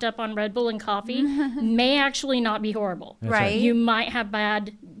 hopped up on Red Bull and coffee, may actually not be horrible. Right. You might have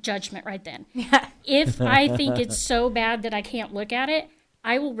bad judgment right then. If I think it's so bad that I can't look at it,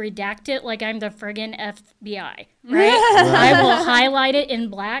 I will redact it like I'm the friggin' FBI, right? I will highlight it in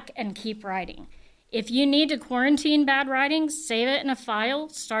black and keep writing. If you need to quarantine bad writing, save it in a file,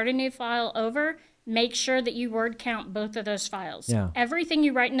 start a new file over, make sure that you word count both of those files. Yeah. Everything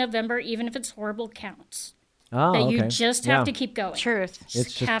you write in November, even if it's horrible, counts. Oh, That okay. you just have to keep going. Truth. It's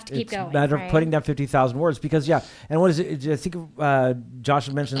just have to keep it's going, a matter of right? putting down 50,000 words because and what is it? I think Josh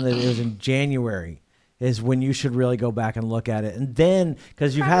had mentioned that it was in January is when you should really go back and look at it, and then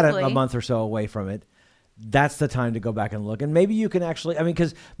because you've had a Probably. month or so away from it, that's the time to go back and look, and maybe you can actually. I mean,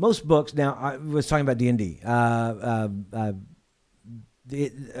 because most books now, I was talking about D&D.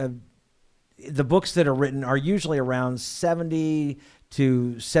 The books that are written are usually around 70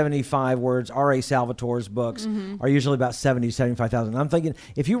 to 75 words. R.A. Salvatore's books are usually about 70 to 75,000. I'm thinking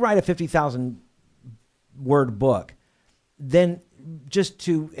if you write a 50,000 word book, then just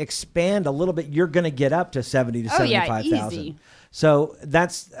to expand a little bit, you're going to get up to 70 to Oh, yeah, 75,000. easy. So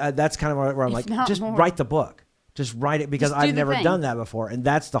that's kind of where I'm If like, not just more. write the book. Just write it because Just do I've the never thing. done that before. And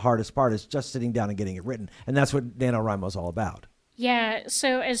that's the hardest part is just sitting down and getting it written. And that's what NaNoWriMo is all about. Yeah,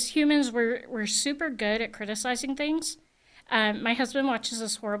 so as humans, we're super good at criticizing things. My husband watches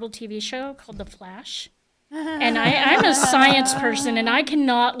this horrible TV show called The Flash. And I'm a science person, and I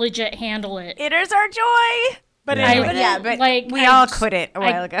cannot legit handle it. It is our joy. But Yeah. anyway, yeah, but like, we I all just- quit it a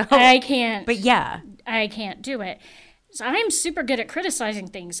while ago. I can't. but yeah, I can't do it. So I'm super good at criticizing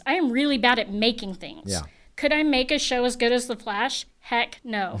things. I am really bad at making things. Yeah. Could I make a show as good as The Flash? Heck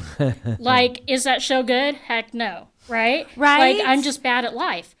no. Like, is that show good? Heck no. Right? Right? Like, I'm just bad at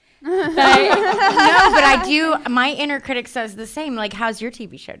life. But no, but I do. My inner critic says the same. Like, how's your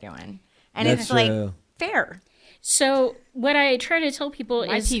TV show doing? And That's it's like true. fair. so what I try to tell people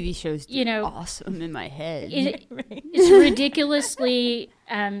my is TV shows do you know, awesome in my head. it's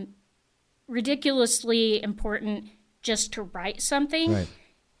ridiculously important just to write something. Right.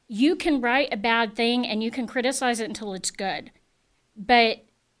 You can write a bad thing and you can criticize it until it's good, but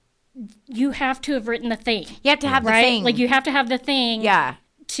you have to have written the thing, You have to have the right? thing. Like you have to have the thing yeah.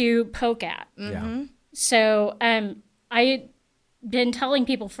 to poke at. Yeah. So I've been telling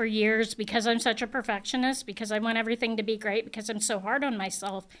people for years, because I'm such a perfectionist, because I want everything to be great, because I'm so hard on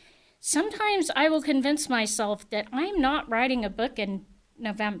myself, sometimes I will convince myself that I'm not writing a book in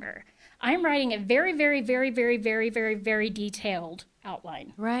November. I'm writing a very, very, very, very, very, very, very detailed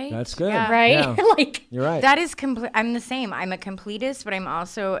outline. Right. That's good. Yeah. Right? Yeah. Like, You're right. That is complete. I'm the same. I'm a completist, but I'm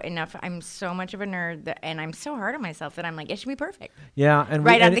also I'm so much of a nerd and I'm so hard on myself that I'm like, it should be perfect. Yeah, and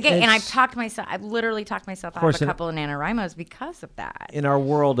Right out and the gate. And it's- I've literally talked myself out course, of a and- couple of NaNoWriMos because of that. in our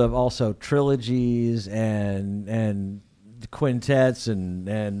world of also trilogies and quintets and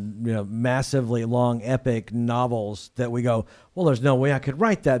massively long epic novels that we go, well, there's no way I could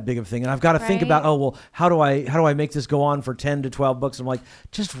write that big of a thing, and I've got to think Right. about, oh well, how do I make this go on for 10 to 12 books? I'm like,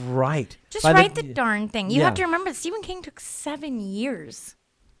 just write. Just By write the darn thing. You have Yeah. to remember, Stephen King took 7 years.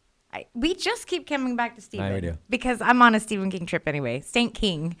 We just keep coming back to Stephen we do. because I'm on a Stephen King trip anyway. Saint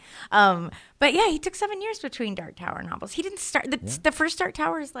King, but yeah, he took 7 years between Dark Tower novels. He didn't start the first Dark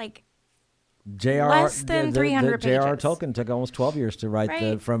Tower is like J.R. less than 300 J.R. pages. Tolkien took almost 12 years to write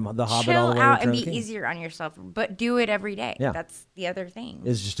right. from The Hobbit Chill all the way out to and Return be of the King. easier on yourself, but do it every day. Yeah. That's the other thing.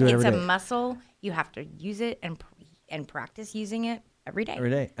 Is just do it it's every a day. muscle. You have to use it and practice using it every day. Every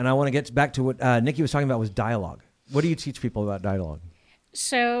day. And I want to get back to what Nikki was talking about was dialogue. What do you teach people about dialogue?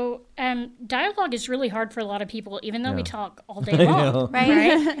 so dialogue is really hard for a lot of people, even though we Yeah. talk all day long.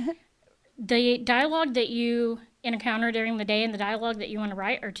 Right. The dialogue that you encounter during the day and the dialogue that you want to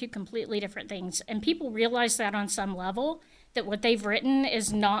write are two completely different things. And people realize that on some level, that what they've written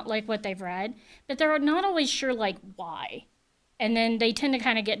is not like what they've read, but they're not always sure, like, why. And then they tend to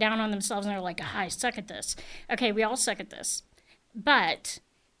kind of get down on themselves and they're like, I suck at this. Okay, we all suck at this. But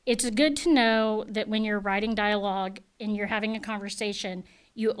it's good to know that when you're writing dialogue and you're having a conversation,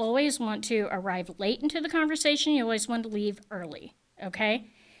 you always want to arrive late into the conversation. You always want to leave early, okay?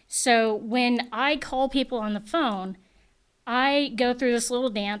 So when I call people on the phone, I go through this little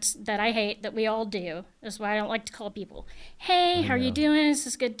dance that I hate, that we all do. That's why I don't like to call people. Hey, how are you doing? Is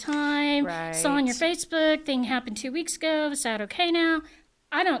this a good time? Right. Saw on your Facebook, thing happened 2 weeks ago. Is that okay now?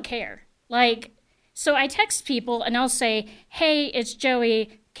 I don't care. Like, so I text people and I'll say, hey, it's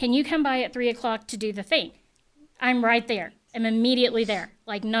Joey. Can you come by at 3 o'clock to do the thing? I'm right there. I'm immediately there.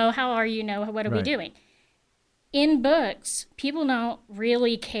 Like, no, how are you? No, what are we Right. doing? In books, people don't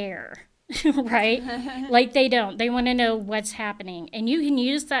really care, right? Like, they don't. They want to know what's happening. And you can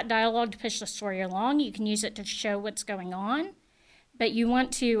use that dialogue to push the story along. You can use it to show what's going on. But you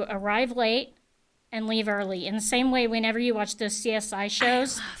want to arrive late and leave early. In the same way, whenever you watch those CSI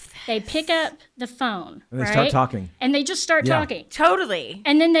shows, they pick up the phone, And they right? start talking. And they just start Yeah. talking. Totally.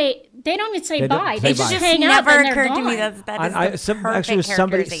 And then they don't even say They don't bye. say They just bye. hang up never and they're occurred to me gone. that is the perfect Actually, was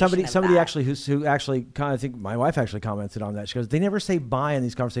somebody characterization of that. actually who actually kind of, I think my wife actually commented on that. She goes, they never say bye in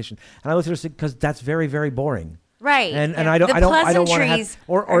these conversations, and I looked at her and said, because that's very, very boring. Right. And Yeah. I don't The want to have pleasantries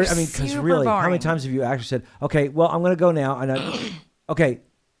or are I mean, because super really, how many boring. times have you actually said, okay, well, I'm going to go now, and okay,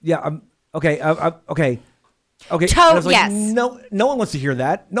 yeah, okay, okay. Okay, and I was like, yes. no one wants to hear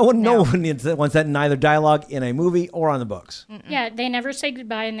that. No one wants that in either dialogue in a movie or on the books. Yeah, they never say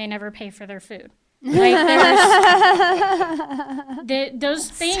goodbye and they never pay for their food. Like, those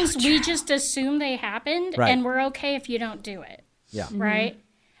things, we just assume they happened, Right. and we're okay if you don't do it, Yeah, right?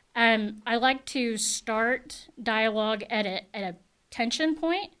 I like to start dialogue at a tension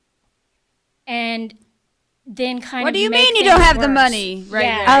point, and then kind What of do you make mean you things don't have the worse. money right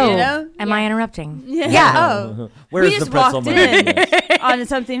Yeah. there? Oh, You know? am I interrupting? Yeah. Oh, where's we the just pretzel walked money? in on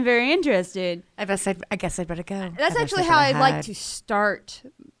something very interesting. I guess I'd better go. That's actually how I like to start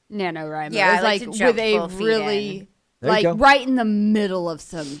NaNoWriMo. Yeah, I It's like to jump with a full feet really There you go. right in the middle of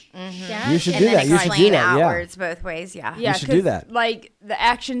some. Yeah. You should And do then that. You should explain do that. Yeah. outwards both ways. Yeah. Yeah, should do 'cause, that. Like the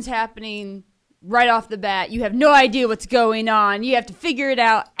action's happening right off the bat. You have no idea what's going on. You have to figure it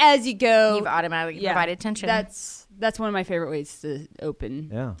out as you go. You've automatically provided tension. That's one of my favorite ways to open.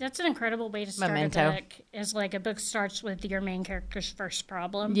 Yeah. That's an incredible way to start Memento. a book. Is like a book starts with your main character's first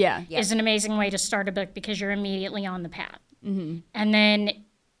problem. Yeah. Is an amazing way to start a book because you're immediately on the path. Mm-hmm. And then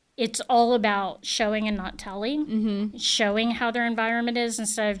it's all about showing and not telling, showing how their environment is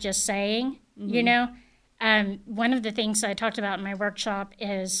instead of just saying. You know, one of the things I talked about in my workshop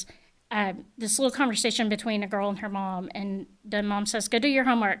is this little conversation between a girl and her mom, and the mom says, "Go do your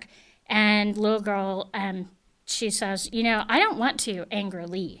homework," and little girl. She says, I don't want to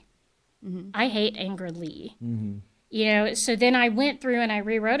angrily. I hate angrily. So then I went through and I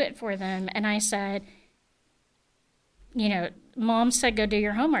rewrote it for them. And I said, Mom said, go do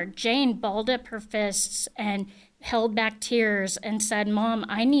your homework. Jane balled up her fists and held back tears and said, Mom,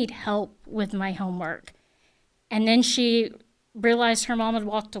 I need help with my homework. And then she realized her mom had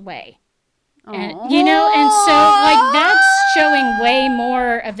walked away. And, and so like that's showing way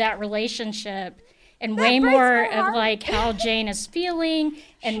more of that relationship and way breaks more my of heart. like how Jane is feeling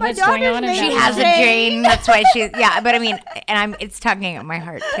and My what's going daughter's on in name She is that. has a Jane. That's why she. Yeah, but I mean, and it's tugging at my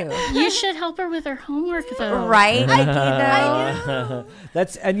heart too. You should help her with her homework though. Right? I know.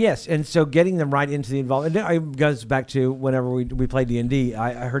 That's and yes, and so getting them right into the involvement. It goes back to whenever we played D&D.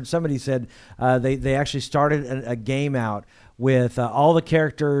 I heard somebody said they actually started a game out with all the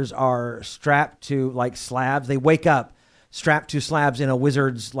characters are strapped to like slabs. They wake up strapped to slabs in a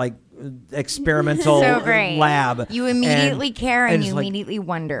wizard's like experimental So great. lab. You immediately care and it's you like, immediately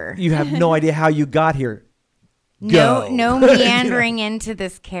wonder. You have no idea how you got here. No, Go. no meandering into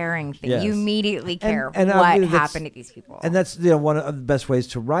this caring thing. Yes. You immediately care And I what mean, that's- happened to these people. And that's one of the best ways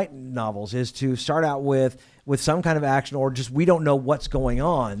to write novels is to start out with some kind of action, or just we don't know what's going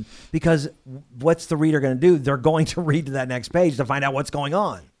on, because what's the reader going to do? They're going to read to that next page to find out what's going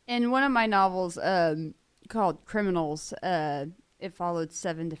on. In one of my novels called Criminals, it followed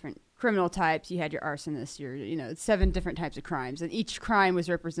 7 different criminal types. You had your arsonist, your 7 different types of crimes, and each crime was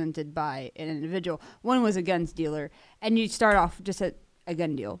represented by an individual. One was a guns dealer, and you start off just at a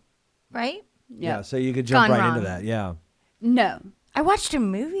gun deal. right? Yeah, so you could jump Gone right wrong. into that. Yeah. No, I watched a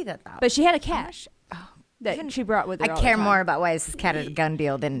movie that but she had a cat that she brought with her. I all the care time. more about why is this cat at a gun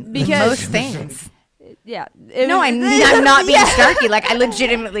deal than Because- most things. Yeah. No, I'm not being snarky. Like, I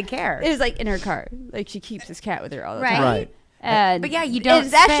legitimately care. It was like in her car. Like she keeps this cat with her all the Right. time. Right. And But yeah, you don't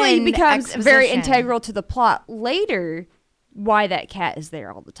It actually spend becomes very exposition. integral to the plot later why that cat is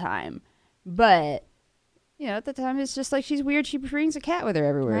there all the time. But at the time it's just like she's weird. She brings a cat with her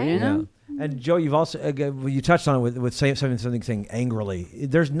everywhere. Right. You know. Yeah. And Joe, you've also you touched on it with saying something angrily.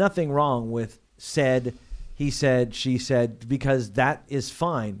 There's nothing wrong with said, he said, she said, because that is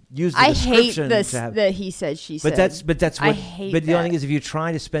fine. Use the I hate description this. to have. The he said, she said. But that's what. I hate but the only that. thing is, if you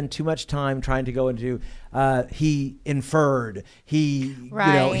try to spend too much time trying to go into, he inferred, he,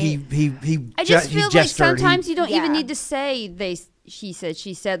 Right. he. I just feel like gestured, sometimes you don't even Yeah. need to say she said,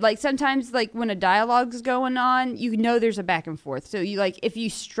 she said. Like sometimes, like when a dialogue's going on, there's a back and forth. So you like if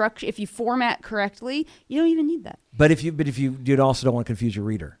you format correctly, you don't even need that. But if you also don't want to confuse your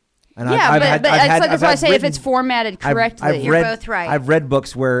reader. And Yeah, that's why I say if written- it's formatted correctly. I've You're read, both right. I've read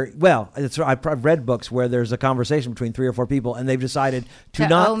books where, I've read books where there's a conversation between 3 or 4 people, and they've decided to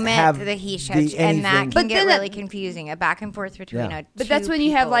not omit have the he said, the and that anything. can But get then really that- confusing. A back and forth between Yeah. a But that's two when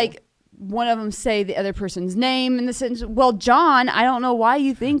you have people. like one of them say the other person's name in the sentence. Well, John, I don't know why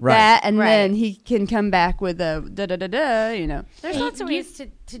you think Right. that, and Right. then he can come back with a da da da da. There's Hey, lots of you- ways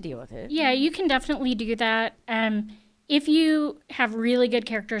to deal with it. Yeah, you can definitely do that. If you have really good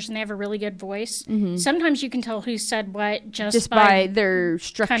characters and they have a really good voice, sometimes you can tell who said what Just by their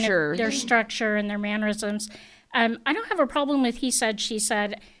structure. kind of their structure and their mannerisms. I don't have a problem with he said, she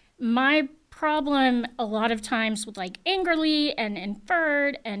said. My problem a lot of times with like angrily and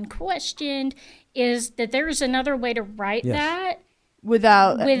inferred and questioned is that there's another way to write Yes. that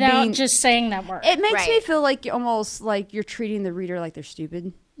without without being, just saying that word. It makes me Right. feel like almost like you're treating the reader like they're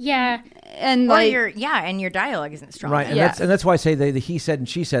stupid, yeah. and Or like and your dialogue isn't strong. Right, and Yeah. that's why I say the he said and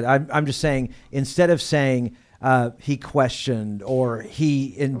she said. I'm just saying, instead of saying he questioned or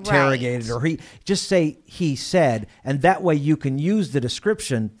he interrogated Right. or he, just say he said, and that way you can use the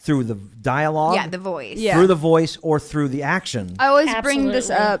description through the dialogue, Yeah, the voice. Yeah. through the voice, or through the action. I always bring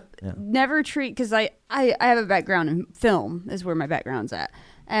this Absolutely. up. Never treat, because I have a background in film, is where my background's at,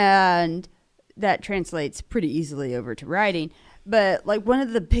 and that translates pretty easily over to writing. But like one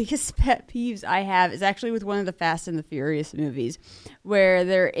of the biggest pet peeves I have is actually with one of the Fast and the Furious movies, where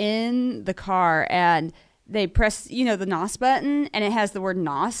they're in the car and they press the NOS button and it has the word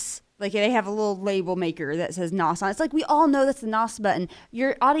NOS. Like they have a little label maker that says NOS on it. It's like, we all know that's the NOS button.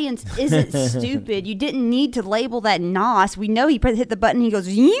 Your audience isn't stupid. You didn't need to label that NOS. We know he hit the button. He goes,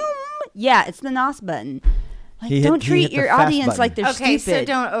 Zoom. Yeah, it's the NOS button. Like, He don't hit treat the your fast audience button. like they're Okay, stupid. so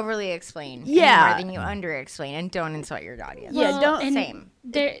don't overly explain. Yeah. Any more than you under explain, and don't insult your audience. Yeah, don't- and Same.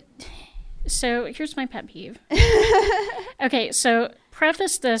 So here's my pet peeve. Okay, so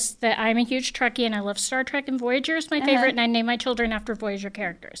preface this that I'm a huge Trekkie and I love Star Trek, and Voyager is my favorite, and I name my children after Voyager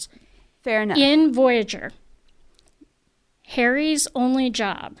characters. Fair enough. In Voyager, Harry's only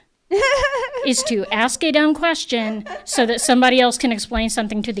job is to ask a dumb question so that somebody else can explain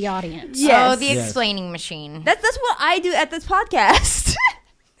something to the audience. Yes. Oh, the explaining machine. That's what I do at this podcast.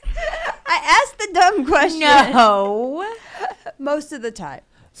 I ask the dumb question No. most of the time.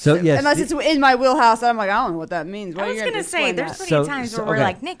 So yes, Unless it's in my wheelhouse, I'm like, I don't know what that means. Why I are was you going to have say, explain there's that? plenty of times where we're okay.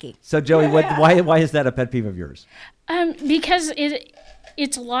 like, Nikki. So Joey, why is that a pet peeve of yours? Because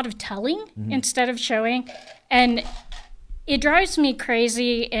it's a lot of telling instead of showing, and it drives me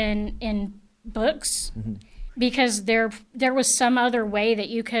crazy in books because there was some other way that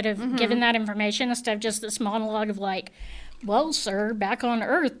you could have given that information instead of just this monologue of like, well, sir, back on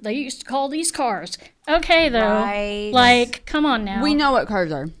Earth, they used to call these cars. Okay, though. Right. Like, come on now. We know what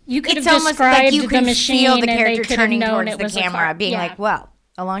cars are. You could It's have almost like described you the can machine feel the and they character could have turning known towards it the was a camera, car. being Yeah. like, well,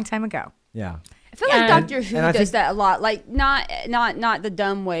 a long time ago. Yeah. I feel like Doctor Who and I does think- that a lot. Like not the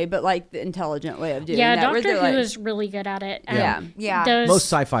dumb way, but like the intelligent way of doing Yeah, that. where Doctor they're Who like, is really good at it. Yeah. Yeah. Those, Most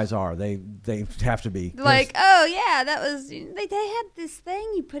sci-fis are. They have to be. like, oh yeah, that was they had this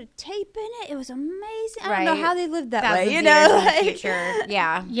thing. You put a tape in it. It was amazing. I don't know Right. how they lived that Thousands way. You of know, years in the like- future.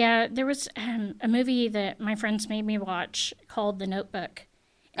 Yeah. Yeah, there was a movie that my friends made me watch called The Notebook.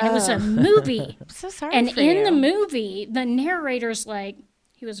 And it was a movie. I'm so sorry And for in you. the movie, the narrator's like,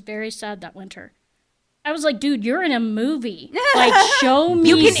 he was very sad that winter. I was like, dude, you're in a movie. Like, show me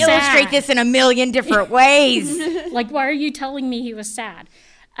You can sad. illustrate this in a million different ways. Like, why are you telling me he was sad?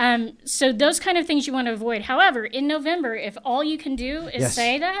 So those kind of things you want to avoid. However, in November, if all you can do is Yes.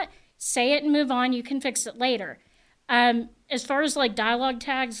 say that, say it and move on. You can fix it later. As far as like dialogue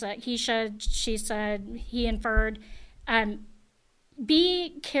tags that he said, she said, he inferred,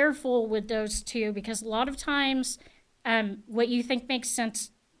 be careful with those too, because a lot of times what you think makes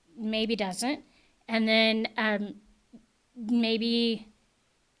sense maybe doesn't. And then maybe,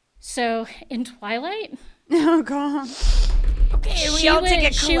 so in Twilight, oh god. Okay, we all take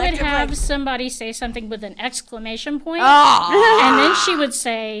a she would collective, have like, somebody say something with an exclamation point, oh. and then she would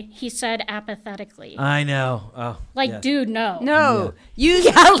say, he said apathetically. I know. Oh, like, yes. dude, no. No, use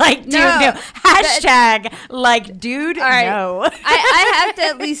Yeah, like, dude, No. no. Hashtag, like, dude, right. no. I have to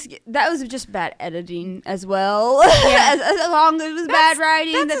at least. That was just bad editing as well. as long as it was bad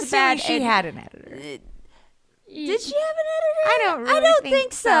writing, that's bad. She had an editor. Did she have an editor? I don't really I don't think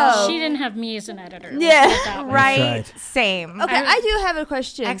think so. so. She didn't have me as an editor. let's Yeah. put it that way. Right. right. Same. Okay, I do have a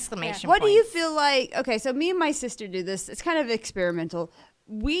question. Exclamation What do you points. feel like? Okay, so me and my sister do this. It's kind of experimental.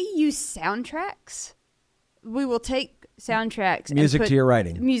 We use soundtracks. We will take soundtracks and Music put to your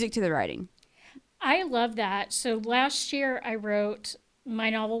writing. music to the writing. I love that. So last year I wrote,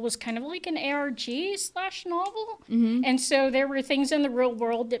 my novel was kind of like an ARG/novel. And so there were things in the real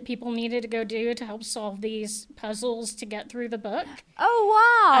world that people needed to go do to help solve these puzzles to get through the book.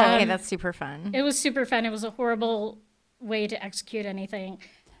 Oh wow! Okay, that's super fun. It was super fun. It was a horrible way to execute anything.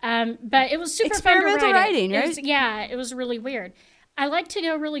 But it was super Experimental fun to write writing, it. right? It was, yeah, it was really weird. I like to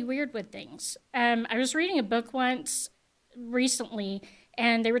go really weird with things. I was reading a book once recently,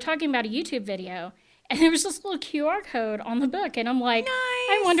 and they were talking about a YouTube video, and there was this little QR code on the book, and I'm like,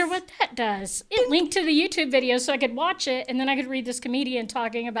 I wonder what that does. It linked to the YouTube video so I could watch it, and then I could read this comedian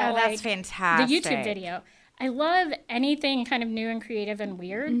talking about Oh, like that's fantastic. the YouTube video. I love anything kind of new and creative and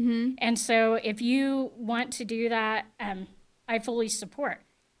weird, and so if you want to do that, I fully support.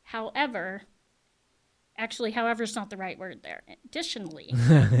 However is not the right word there. Additionally,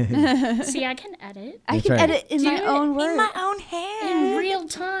 see, I can edit I That's can right. edit in my it own words. In my own head. in real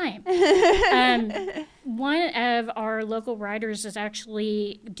time. One of our local writers is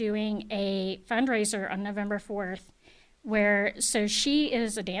actually doing a fundraiser on November 4th so she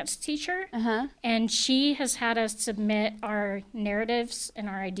is a dance teacher and she has had us submit our narratives and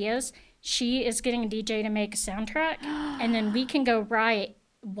our ideas. She is getting a DJ to make a soundtrack and then we can go write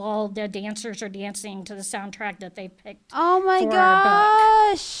while the dancers are dancing to the soundtrack that they picked. Oh my for our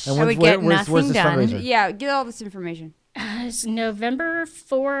gosh! And I would get where's nothing this done. fundraiser? Yeah, get all this information. It's November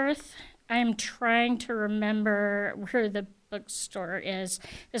 4th. I'm trying to remember where the bookstore is.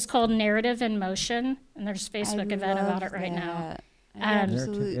 It's called Narrative in Motion, and there's a Facebook event about it right now.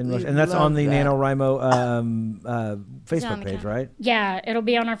 Absolutely, And that's on the love that. NaNoWriMo Facebook the page, calendar. right? Yeah, it'll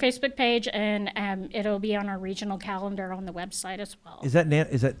be on our Facebook page, and it'll be on our regional calendar on the website as well. Is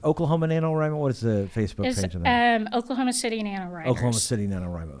that Oklahoma NaNoWriMo? What is the Facebook It's page of that? Oklahoma City NaNoWriters. Oklahoma City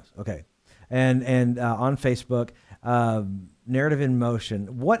NaNoWriMos. Okay. And on Facebook, Narrative in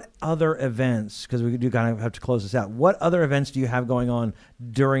Motion. What other events, because we do kind of have to close this out, what other events do you have going on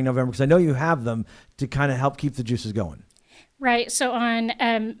during November? Because I know you have them to kind of help keep the juices going. Right. So on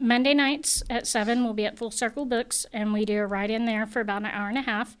Monday nights at 7, we'll be at Full Circle Books, and we do a write-in there for about an hour and a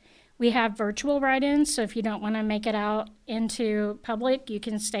half. We have virtual write-ins, so if you don't want to make it out into public, you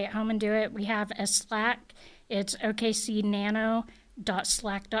can stay at home and do it. We have a Slack. It's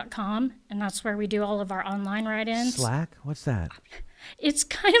okcnano.slack.com, and that's where we do all of our online write-ins. Slack? What's that? It's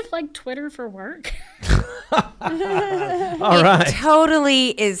kind of like Twitter for work. All right. Totally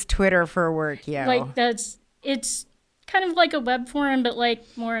is Twitter for work, yo. Like it's kind of like a web forum, but like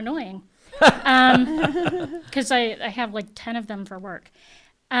more annoying. Because I have like 10 of them for work.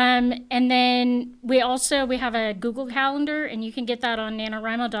 And then we have a Google Calendar, and you can get that on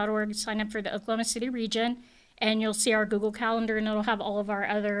NaNoWriMo.org. Sign up for the Oklahoma City region. and you'll see our Google Calendar, and it'll have all of our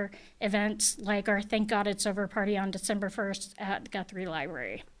other events, like our Thank God It's Over party on December 1st at the Guthrie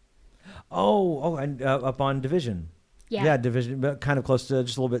Library. And up on Division. Yeah. Division, but kind of close to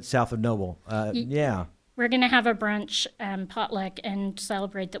just a little bit south of Noble. Yeah. We're going to have a brunch potluck and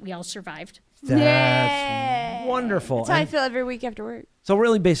celebrate that we all survived. That's wonderful. That's how I And feel every week after work. so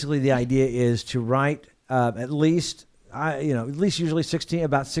really, basically, the idea is to write at least usually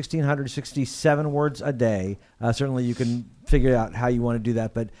about 1,667 words a day. Certainly, you can figure out how you want to do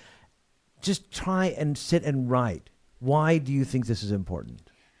that, but just try and sit and write. Why do you think this is important?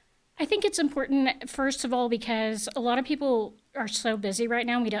 I think it's important, first of all, because a lot of people are so busy right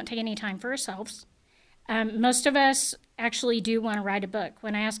now, and we don't take any time for ourselves. Most of us actually do want to write a book.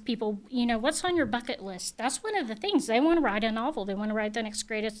 When I ask people, what's on your bucket list? That's one of the things. They want to write a novel. They want to write the next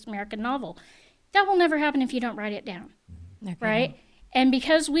greatest American novel. That will never happen if you don't write it down, right? And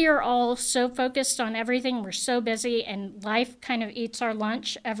because we are all so focused on everything, we're so busy, and life kind of eats our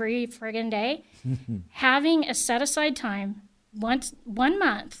lunch every friggin' day, having a set-aside time, 1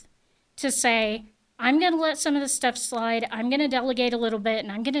 month, to say, I'm going to let some of this stuff slide, I'm going to delegate a little bit,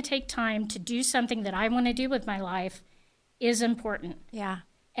 and I'm going to take time to do something that I want to do with my life is important. Yeah.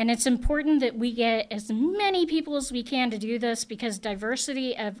 And it's important that we get as many people as we can to do this, because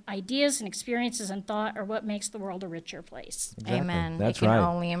diversity of ideas and experiences and thought are what makes the world a richer place. Exactly. Amen. That's it can right.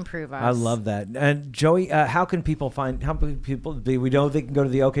 only improve us. I love that. And Joey, how can people we know they can go to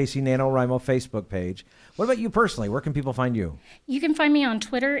the OKC NaNoWriMo Facebook page. What about you personally? Where can people find you? You can find me on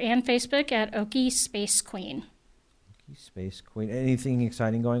Twitter and Facebook at Okie Space Queen. Space Queen. Anything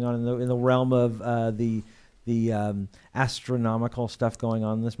exciting going on in the realm of the astronomical stuff going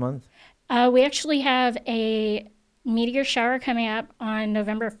on this month? We actually have a meteor shower coming up on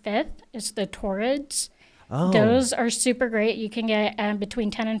November 5th. It's the Taurids. Oh. Those are super great. You can get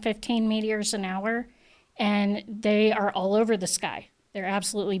between 10 and 15 meteors an hour, and they are all over the sky. They're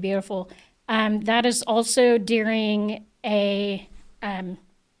absolutely beautiful. That is also during a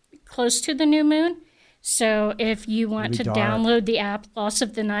close to the new moon. So if you want to It'll be dark. download the app Loss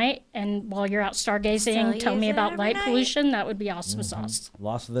of the Night, and while you're out stargazing, tell me about light pollution, that would be awesome sauce.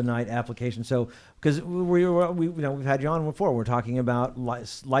 Loss of the Night application. So, because we've had you on before, we're talking about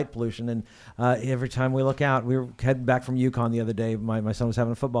light pollution, and every time we look out, we were heading back from Yukon the other day. My son was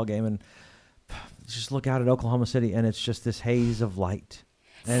having a football game, and just look out at Oklahoma City, and it's just this haze of light,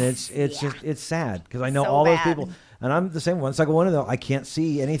 and it's sad because I know So all those bad. people, and I'm the same one. It's like one of them. I can't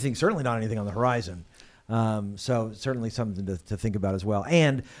see anything, certainly not anything on the horizon. So certainly something to think about as well.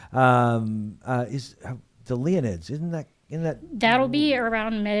 And is the Leonids, isn't that in that? That'll be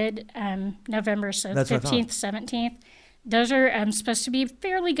around mid-November, so That's what I 15th, 17th. Those are supposed to be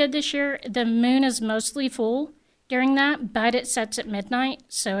fairly good this year. The moon is mostly full during that, but it sets at midnight.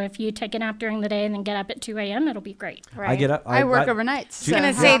 So if you take a nap during the day and then get up at 2 a.m., it'll be great. I get up. I work overnight. I was going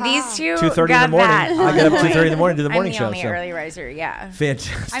to say, these two 2:30 in the got morning. that. I get up 2:30 in the morning to do the morning I'm the show. only So early riser, yeah.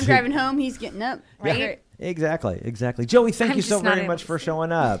 fantastic. I'm driving home. He's getting up. Right? Great. Exactly. Joey, thank I'm you so just not very able much to for see.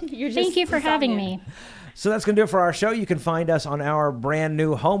 showing up. Thank you for having me. So that's going to do it for our show. You can find us on our brand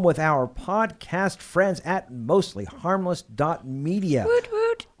new home with our podcast friends at mostlyharmless.media. Woot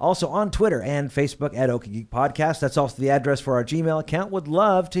woot. Also on Twitter and Facebook at Okie Geek Podcast. That's also the address for our Gmail account. Would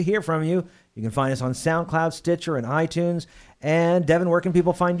love to hear from you. You can find us on SoundCloud, Stitcher, and iTunes. And Devin, where can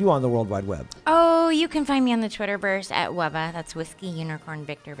people find you on the World Wide Web? Oh, you can find me on the Twitterverse at Webba. That's Whiskey Unicorn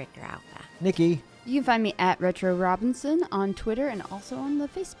Victor Alpha. Nikki. You can find me at Retro Robinson on Twitter and also on the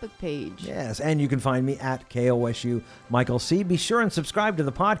Facebook page. Yes, and you can find me at KOSU Michael C. Be sure and subscribe to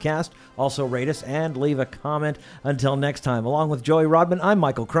the podcast. Also rate us and leave a comment. Until next time, along with Joey Rodman, I'm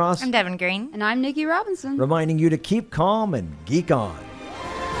Michael Cross. I'm Devin Green. And I'm Nikki Robinson. Reminding you to keep calm and geek on.